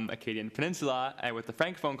Acadian Peninsula with the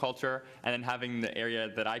Francophone culture, and then having the area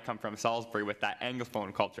that I come from, Salisbury, with that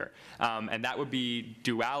Anglophone culture. And that would be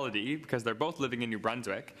duality, because they're both living in New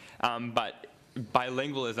Brunswick, but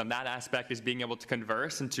bilingualism, that aspect is being able to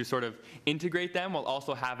converse and to sort of integrate them while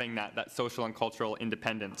also having that social and cultural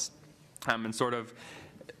independence. And sort of,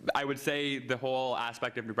 I would say the whole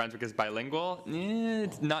aspect of New Brunswick is bilingual.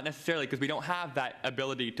 It's not necessarily, because we don't have that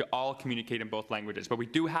ability to all communicate in both languages, but we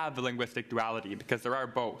do have the linguistic duality because there are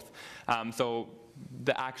both. So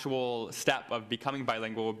the actual step of becoming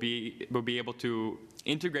bilingual will be able to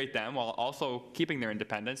integrate them while also keeping their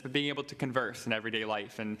independence, but being able to converse in everyday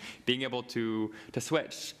life and being able to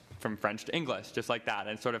switch from French to English, just like that,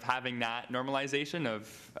 and sort of having that normalization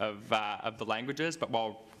of the languages, but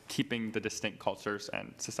while keeping the distinct cultures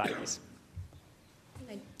and societies.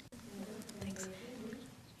 Thanks.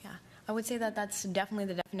 Yeah, I would say that that's definitely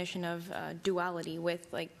the definition of duality, with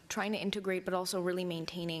like trying to integrate, but also really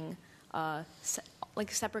maintaining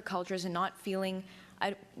like separate cultures and not feeling.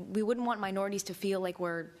 We wouldn't want minorities to feel like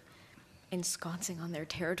we're ensconcing on their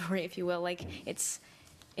territory, if you will. Like it's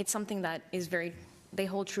something that is they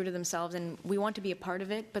hold true to themselves, and we want to be a part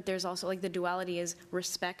of it, but there's also, like, the duality is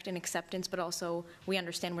respect and acceptance, but also we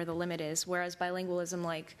understand where the limit is, whereas bilingualism,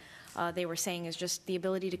 like they were saying, is just the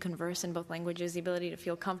ability to converse in both languages, the ability to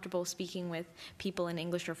feel comfortable speaking with people in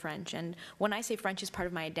English or French. And when I say French is part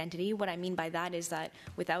of my identity, what I mean by that is that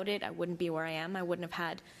without it, I wouldn't be where I am. I wouldn't have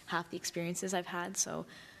had half the experiences I've had, so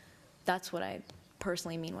that's what I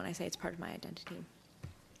personally mean when I say it's part of my identity.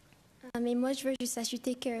 Mais moi, je veux juste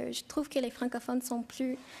ajouter que je trouve que les francophones sont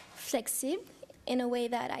plus flexibles in a way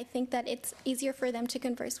that I think that it's easier for them to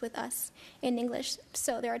converse with us in English.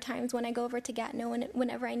 So there are times when I go over to Gatineau and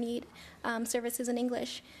whenever I need services in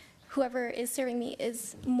English, whoever is serving me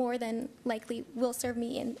is more than likely will serve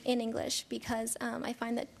me in English, because I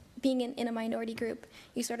find that being in a minority group,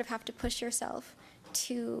 you sort of have to push yourself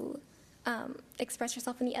to express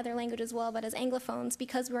yourself in the other language as well. But as Anglophones,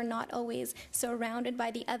 because we're not always surrounded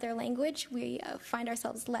by the other language, we find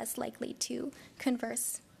ourselves less likely to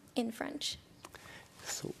converse in French.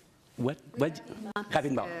 So what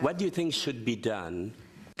do you think should be done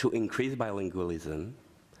to increase bilingualism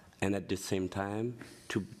and at the same time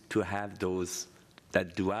to have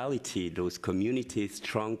that duality, those communities,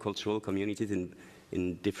 strong cultural communities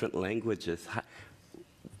in different languages?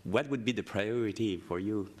 What would be the priority for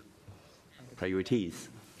you? Priorities.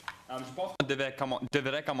 Je pense qu'on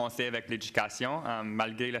devrait commencer avec l'éducation,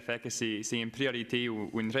 malgré le fait que c'est une priorité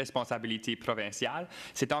ou une responsabilité provinciale.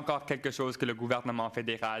 C'est encore quelque chose que le gouvernement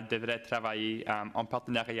fédéral devrait travailler en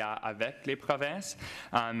partenariat avec les provinces.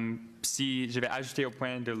 Si je vais ajouter au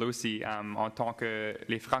point de Lucy, en tant que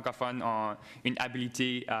les francophones ont une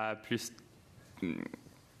habilité plus...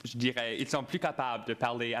 je dirais, ils sont plus capables de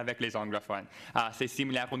parler avec les anglophones. C'est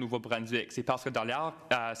similaire au Nouveau-Brunswick. C'est parce que dans leur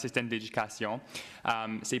système d'éducation,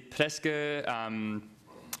 c'est presque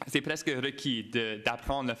requis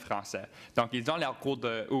d'apprendre le français. Donc, ils ont leur cours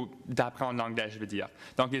d'apprendre l'anglais, je veux dire.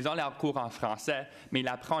 Donc, ils ont leur cours en français, mais ils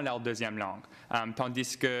apprennent leur deuxième langue.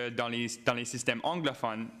 Tandis que dans les systèmes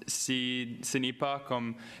anglophones, ce n'est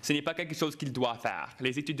pas quelque chose qu'ils doivent faire.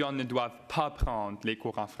 Les étudiants ne doivent pas prendre les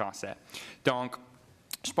cours en français. Donc,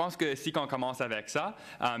 je pense que si on commence avec ça,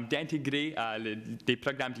 d'intégrer des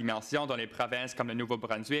programmes d'immersion dans les provinces comme le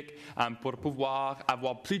Nouveau-Brunswick pour pouvoir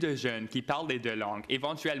avoir plus de jeunes qui parlent les deux langues.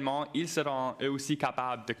 Éventuellement, ils seront eux aussi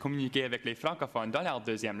capables de communiquer avec les francophones dans leur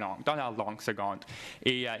deuxième langue, dans leur langue seconde.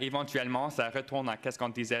 Et éventuellement, ça retourne à ce qu'on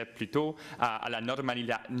disait plus tôt, à la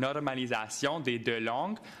normalisation des deux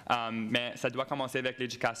langues. Mais ça doit commencer avec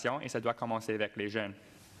l'éducation et ça doit commencer avec les jeunes.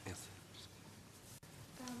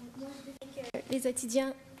 Les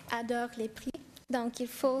étudiants adorent les prix, donc il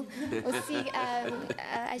faut aussi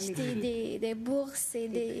acheter des bourses et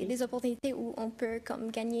des opportunités où on peut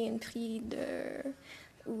comme gagner un prix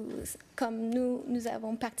comme nous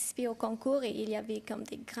avons participé au concours et il y avait comme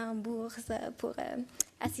des grandes bourses pour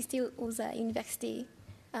assister aux universités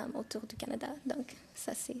autour du Canada. Donc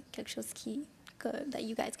ça c'est quelque chose that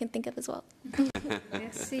you guys can think of as well.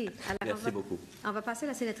 Merci. Alors, merci beaucoup. On va passer à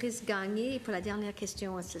la sénatrice Gagné et pour la dernière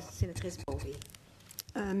question, à la sénatrice Bové.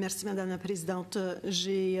 Merci, Madame la Présidente.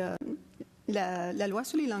 J'ai la loi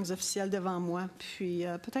sur les langues officielles devant moi, puis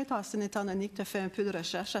peut-être, Austin, étant donné que tu as fait un peu de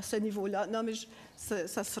recherche à ce niveau-là, non, mais ça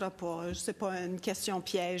ne sera pas, c'est pas une question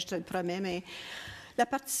piège, je te le promets, mais la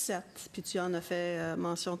partie 7, puis tu en as fait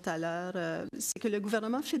mention tout à l'heure, c'est que le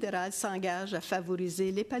gouvernement fédéral s'engage à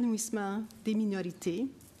favoriser l'épanouissement des minorités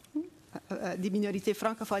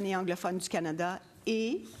francophones et anglophones du Canada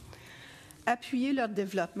et appuyer leur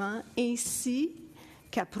développement ainsi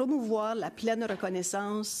qu'à promouvoir la pleine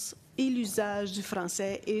reconnaissance et l'usage du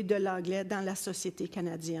français et de l'anglais dans la société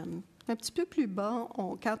canadienne. Un petit peu plus bas,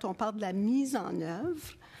 quand on parle de la mise en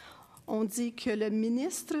œuvre, on dit que le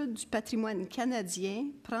ministre du patrimoine canadien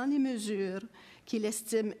prend les mesures qu'il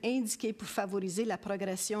estime indiquées pour favoriser la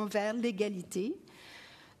progression vers l'égalité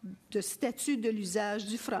de statut de l'usage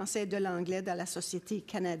du français et de l'anglais dans la société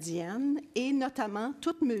canadienne et notamment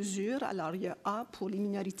toute mesure, alors il y a A pour les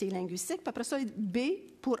minorités linguistiques, puis après ça, B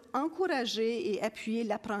pour encourager et appuyer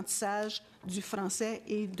l'apprentissage du français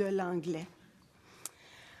et de l'anglais.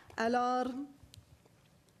 Alors,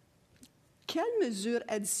 quelles mesures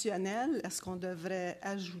additionnelles est-ce qu'on devrait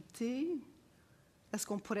ajouter? Est-ce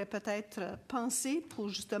qu'on pourrait peut-être penser pour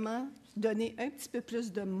justement donner un petit peu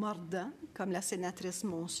plus de mordant, comme la sénatrice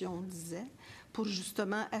Moncion disait, pour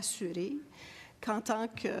justement assurer qu'en tant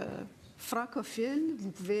que francophile,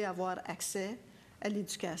 vous pouvez avoir accès à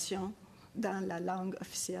l'éducation dans la langue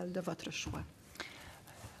officielle de votre choix?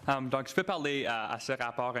 Donc, je peux parler à ce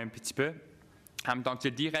rapport un petit peu. Donc, je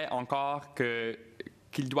dirais encore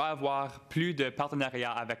qu'il doit y avoir plus de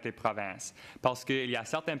partenariat avec les provinces, parce qu'il y a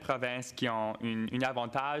certaines provinces qui ont un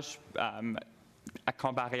avantage à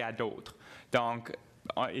comparer à d'autres. Donc,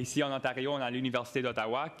 ici en Ontario, on a l'Université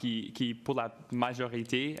d'Ottawa qui, pour la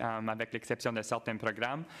majorité, avec l'exception de certains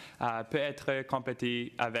programmes, peut être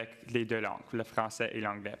complété avec les deux langues, le français et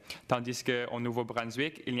l'anglais. Tandis qu'au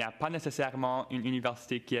Nouveau-Brunswick, il n'y a pas nécessairement une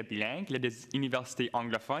université qui est bilingue. Il y a des universités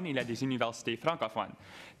anglophones, il y a des universités francophones.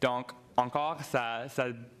 Donc, encore,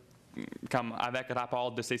 comme avec le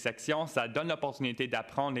rapport de ces sections, ça donne l'opportunité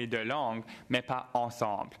d'apprendre les deux langues, mais pas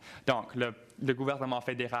ensemble. Donc, le gouvernement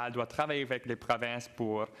fédéral doit travailler avec les provinces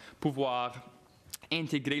pour pouvoir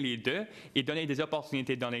intégrer les deux et donner des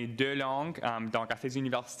opportunités dans les deux langues, donc à ces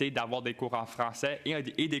universités d'avoir des cours en français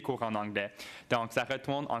et des cours en anglais. Donc, ça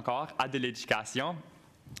retourne encore à de l'éducation.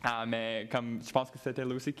 Mais comme je pense que c'était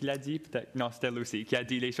Lucy qui l'a dit, peut-être non, c'était Lucy qui a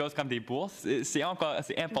dit les choses comme des bourses. C'est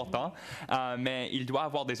important, mais il doit y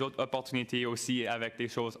avoir des autres opportunités aussi avec des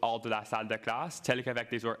choses hors de la salle de classe, telles qu'avec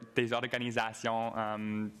des organisations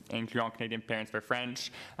incluant Canadian Parents for French,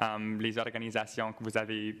 les organisations que vous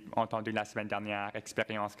avez entendues la semaine dernière,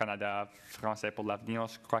 Expérience Canada, Français pour l'avenir,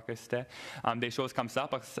 je crois que c'était, des choses comme ça,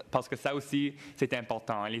 parce que ça aussi, c'est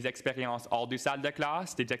important. Les expériences hors de salle de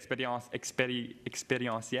classe, des expériences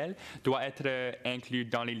expérientielles, doit être inclus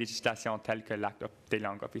dans les législations telles que l'Acte des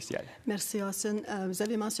langues officielles. Merci, Austin. Vous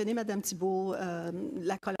avez mentionné, Mme Thibault,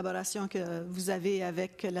 la collaboration que vous avez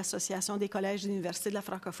avec l'Association des collèges et universités de la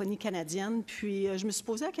francophonie canadienne. Puis, je me suis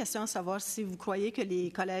posé la question de savoir si vous croyez que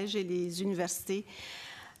les collèges et les universités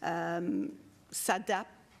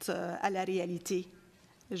s'adaptent à la réalité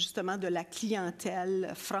justement de la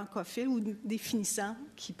clientèle francophile ou des finissants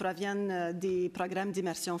qui proviennent des programmes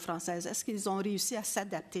d'immersion française. Est-ce qu'ils ont réussi à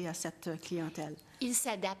s'adapter à cette clientèle? Ils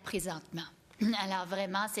s'adaptent présentement. Alors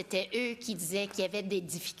vraiment, c'était eux qui disaient qu'il y avait des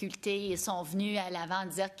difficultés. Ils sont venus à l'avant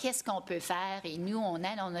dire qu'est-ce qu'on peut faire. Et nous,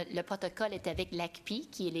 le protocole est avec l'ACPI,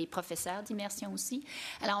 qui est les professeurs d'immersion aussi.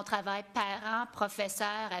 Alors, on travaille parents,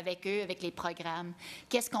 professeurs avec eux, avec les programmes.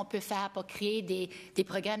 Qu'est-ce qu'on peut faire pour créer des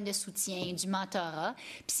programmes de soutien, du mentorat?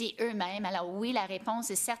 Puis c'est eux-mêmes. Alors oui, la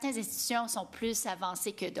réponse est certaines institutions sont plus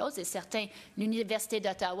avancées que d'autres. Et certains, l'Université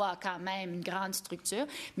d'Ottawa a quand même une grande structure,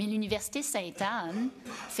 mais l'Université Sainte-Anne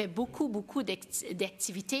fait beaucoup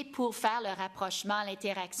d'activités pour faire le rapprochement,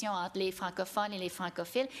 l'interaction entre les francophones et les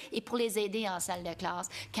francophiles et pour les aider en salle de classe.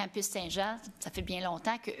 Campus Saint-Jean, ça fait bien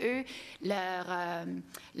longtemps que eux,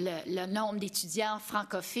 le nombre d'étudiants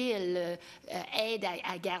francophiles aide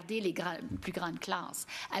à garder les plus grandes classes.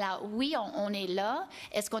 Alors oui, on est là.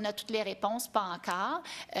 Est-ce qu'on a toutes les réponses? Pas encore.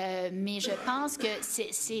 Mais je pense que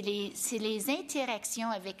c'est les interactions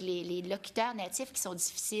avec les locuteurs natifs qui sont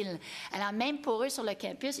difficiles. Alors même pour eux sur le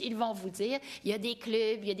campus, ils vont vous dire, il y a des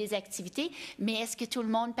clubs, il y a des activités, mais est-ce que tout le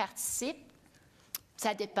monde participe?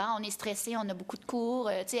 Ça dépend. On est stressé, on a beaucoup de cours.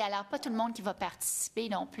 Alors, pas tout le monde qui va participer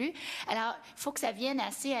non plus. Alors, il faut que ça vienne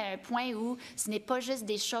assez à un point où ce n'est pas juste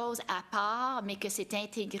des choses à part, mais que c'est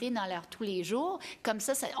intégré dans leur tous les jours. Comme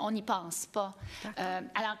ça on n'y pense pas.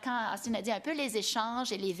 Alors, quand Austin a dit un peu les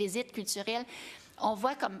échanges et les visites culturelles, on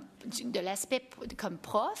voit comme de l'aspect comme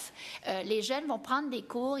prof, les jeunes vont prendre des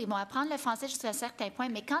cours, ils vont apprendre le français jusqu'à un certain point,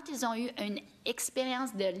 mais quand ils ont eu une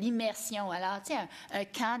expérience de l'immersion, alors, tu sais, un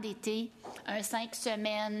camp d'été, 5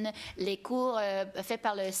 semaines, les cours faits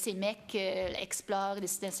par le CEMEC, Explore,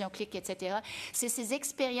 Destination Click, etc., c'est ces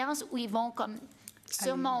expériences où ils vont comme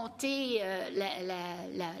surmonter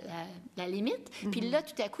la limite, puis là,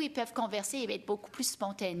 tout à coup, ils peuvent converser et être beaucoup plus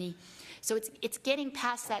spontanés. So it's getting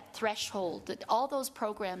past that threshold that all those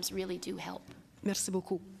programs really do help. Merci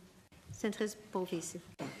beaucoup. Sénatrice Beauvais, s'il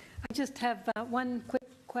vous plaît. I just have one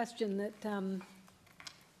quick question that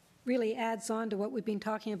really adds on to what we've been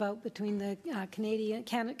talking about between the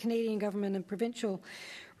Canadian government and provincial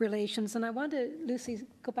relations. And I want to, Lucy,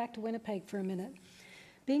 go back to Winnipeg for a minute.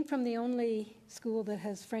 Being from the only school that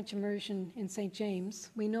has French immersion in St.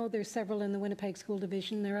 James, we know there's several in the Winnipeg School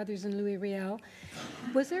Division, there are others in Louis Riel.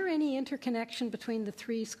 Was there any interconnection between the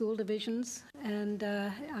 3 school divisions and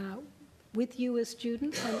with you as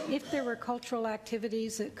students? And if there were cultural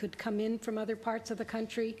activities that could come in from other parts of the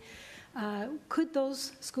country, Could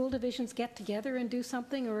those school divisions get together and do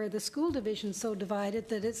something, or are the school divisions so divided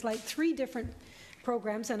that it's like 3 different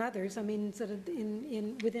programs and others, I mean, sort of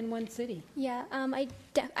within one city? Yeah, I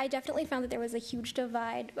definitely found that there was a huge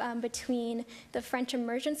divide between the French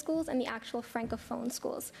immersion schools and the actual Francophone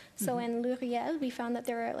schools. So in L'Uriel, we found that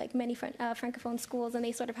there were like many Francophone schools, and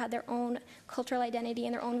they sort of had their own cultural identity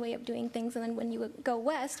and their own way of doing things. And then when you would go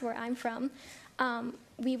west, where I'm from,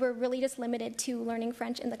 we were really just limited to learning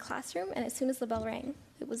French in the classroom, and as soon as the bell rang,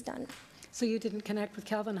 it was done. So you didn't connect with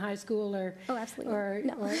Calvin High School, or absolutely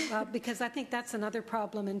no. Because I think that's another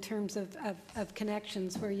problem in terms of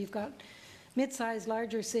connections, where you've got mid-sized,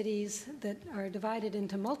 larger cities that are divided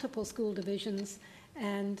into multiple school divisions,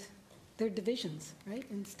 and they're divisions, right,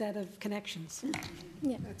 instead of connections.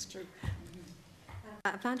 Yeah, that's true.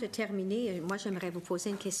 Avant de terminer, moi j'aimerais vous poser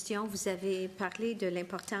une question. Vous avez parlé de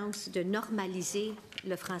l'importance de normaliser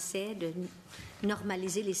le français, de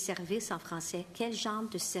normaliser les services en français. Quel genre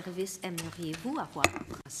de services aimeriez-vous avoir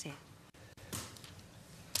en français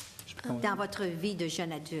dans votre vie de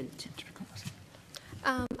jeune adulte?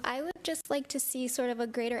 I would just like to see sort of a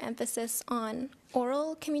greater emphasis on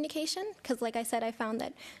oral communication, because like I said, I found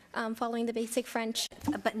that following the basic French.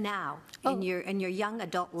 But now, in your young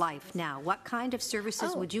adult life now, what kind of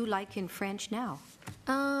services would you like in French now?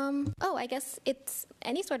 I guess it's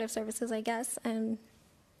any sort of services, I guess.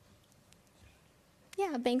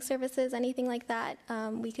 Yeah, bank services, anything like that.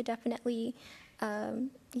 We could definitely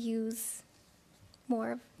use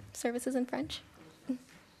more services in French.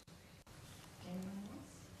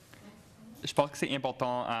 Je pense que c'est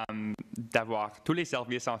important d'avoir tous les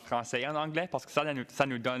services en français et en anglais, parce que ça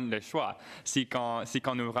nous donne le choix. Si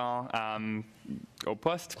quand nous rend au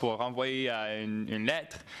poste pour envoyer une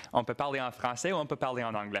lettre, on peut parler en français ou on peut parler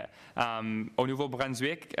en anglais. Au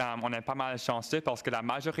Nouveau-Brunswick, on est pas mal chanceux parce que la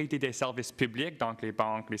majorité des services publics, donc les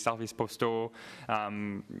banques, les services postaux,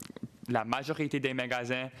 la majorité des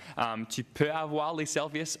magasins, tu peux avoir les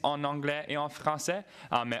services en anglais et en français,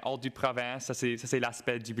 mais hors du province, ça c'est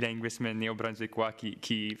l'aspect du bilinguisme néo-brunswickois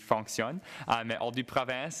qui fonctionne. Mais hors du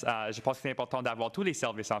province, je pense que c'est important d'avoir tous les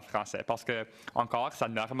services en français parce que, encore, ça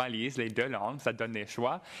normalise les 2 langues, ça donne des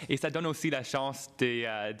choix et ça donne aussi la chance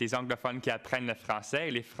des anglophones qui apprennent le français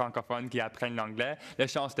et les francophones qui apprennent l'anglais, la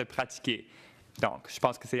chance de pratiquer. Donc, je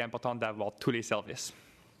pense que c'est important d'avoir tous les services.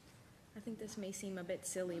 I think this may seem a bit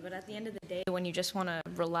silly, but at the end of the day, when you just want to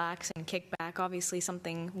relax and kick back, obviously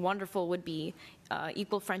something wonderful would be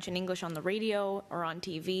equal French and English on the radio or on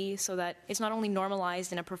TV, so that it's not only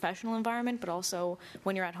normalized in a professional environment, but also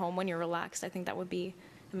when you're at home, when you're relaxed. I think that would be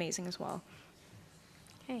amazing as well.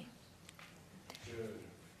 Okay.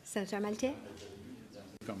 Sénateur Maltais?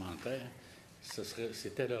 Commentaire.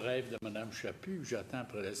 C'était le rêve de Mme Chaput. J'attends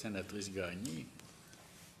après la sénatrice Gagné,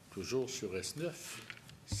 toujours sur S9.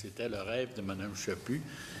 C'était le rêve de Mme Chaput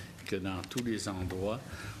que dans tous les endroits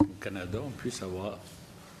au Canada, on puisse avoir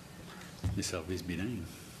des services bilingues.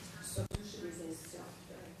 Surtout chez les institutions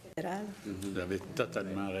fédérales. Vous avez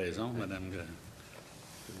totalement raison, Mme.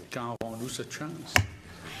 Quand aurons-nous cette chance?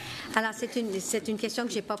 Alors, c'est une question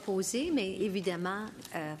que je n'ai pas posée, mais évidemment,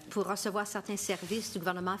 pour recevoir certains services du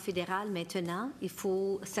gouvernement fédéral maintenant, il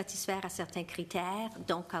faut satisfaire à certains critères,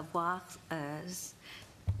 donc avoir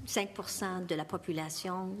 5% de la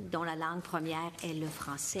population dont la langue première est le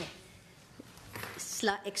français.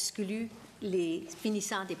 Cela exclut les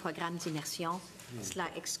finissants des programmes d'immersion, cela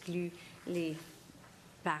exclut les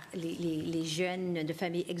jeunes de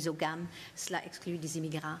familles exogames, cela exclut des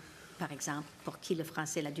immigrants, par exemple, pour qui le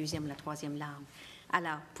français est la 2e ou la 3e langue.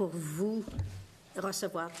 Alors, pour vous,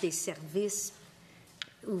 recevoir des services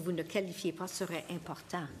où vous ne qualifiez pas serait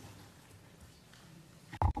important.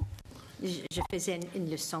 Je faisais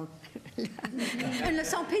une leçon, une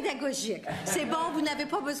leçon pédagogique. C'est bon, vous n'avez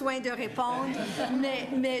pas besoin de répondre,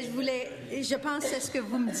 mais je pense que c'est ce que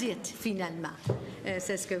vous me dites, finalement.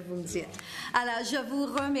 C'est ce que vous me dites. Alors, je vous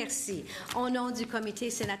remercie. Au nom du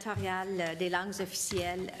comité sénatorial des langues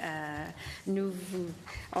officielles,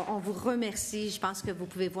 on vous remercie. Je pense que vous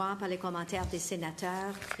pouvez voir par les commentaires des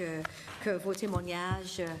sénateurs que vos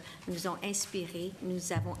témoignages nous ont inspirés.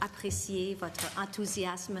 Nous avons apprécié votre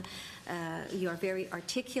enthousiasme. You are very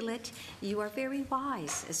articulate. You are very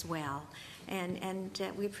wise as well. And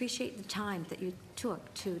we appreciate the time that you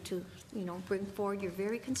took to bring forward your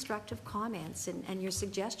very constructive comments and your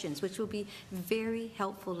suggestions, which will be very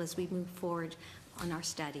helpful as we move forward on our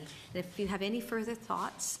study. And if you have any further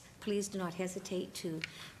thoughts, please do not hesitate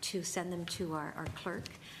to send them to our clerk.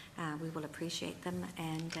 We will appreciate them.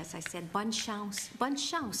 And as I said, bonne chance. Bonne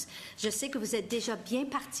chance. Je sais que vous êtes déjà bien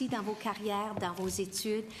partis dans vos carrières, dans vos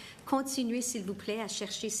études. Continuez, s'il vous plaît, à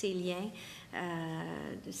chercher ces liens.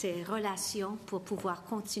 ces relations pour pouvoir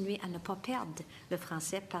continuer à ne pas perdre le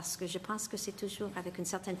français, parce que je pense que c'est toujours avec une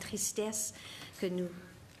certaine tristesse que nous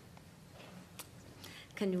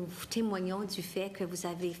témoignons du fait que vous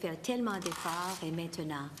avez fait tellement d'efforts et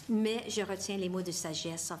maintenant. Mais je retiens les mots de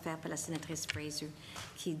sagesse offerts par la sénatrice Fraser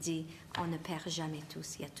qui dit « On ne perd jamais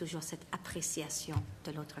tous. Il y a toujours cette appréciation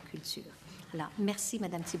de l'autre culture. » Alors, merci,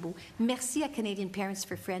 Madame Thibault. Merci à Canadian Parents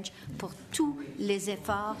for French pour tous les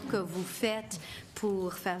efforts que vous faites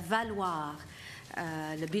pour faire valoir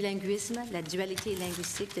le bilinguisme, la dualité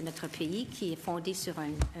linguistique de notre pays qui est fondé sur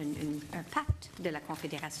un pacte de la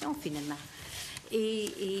Confédération, finalement.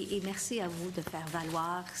 Et merci à vous de faire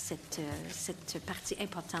valoir cette partie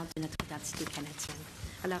importante de notre identité canadienne.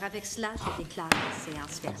 Alors, avec cela, je déclare la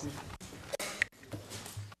séance fermée.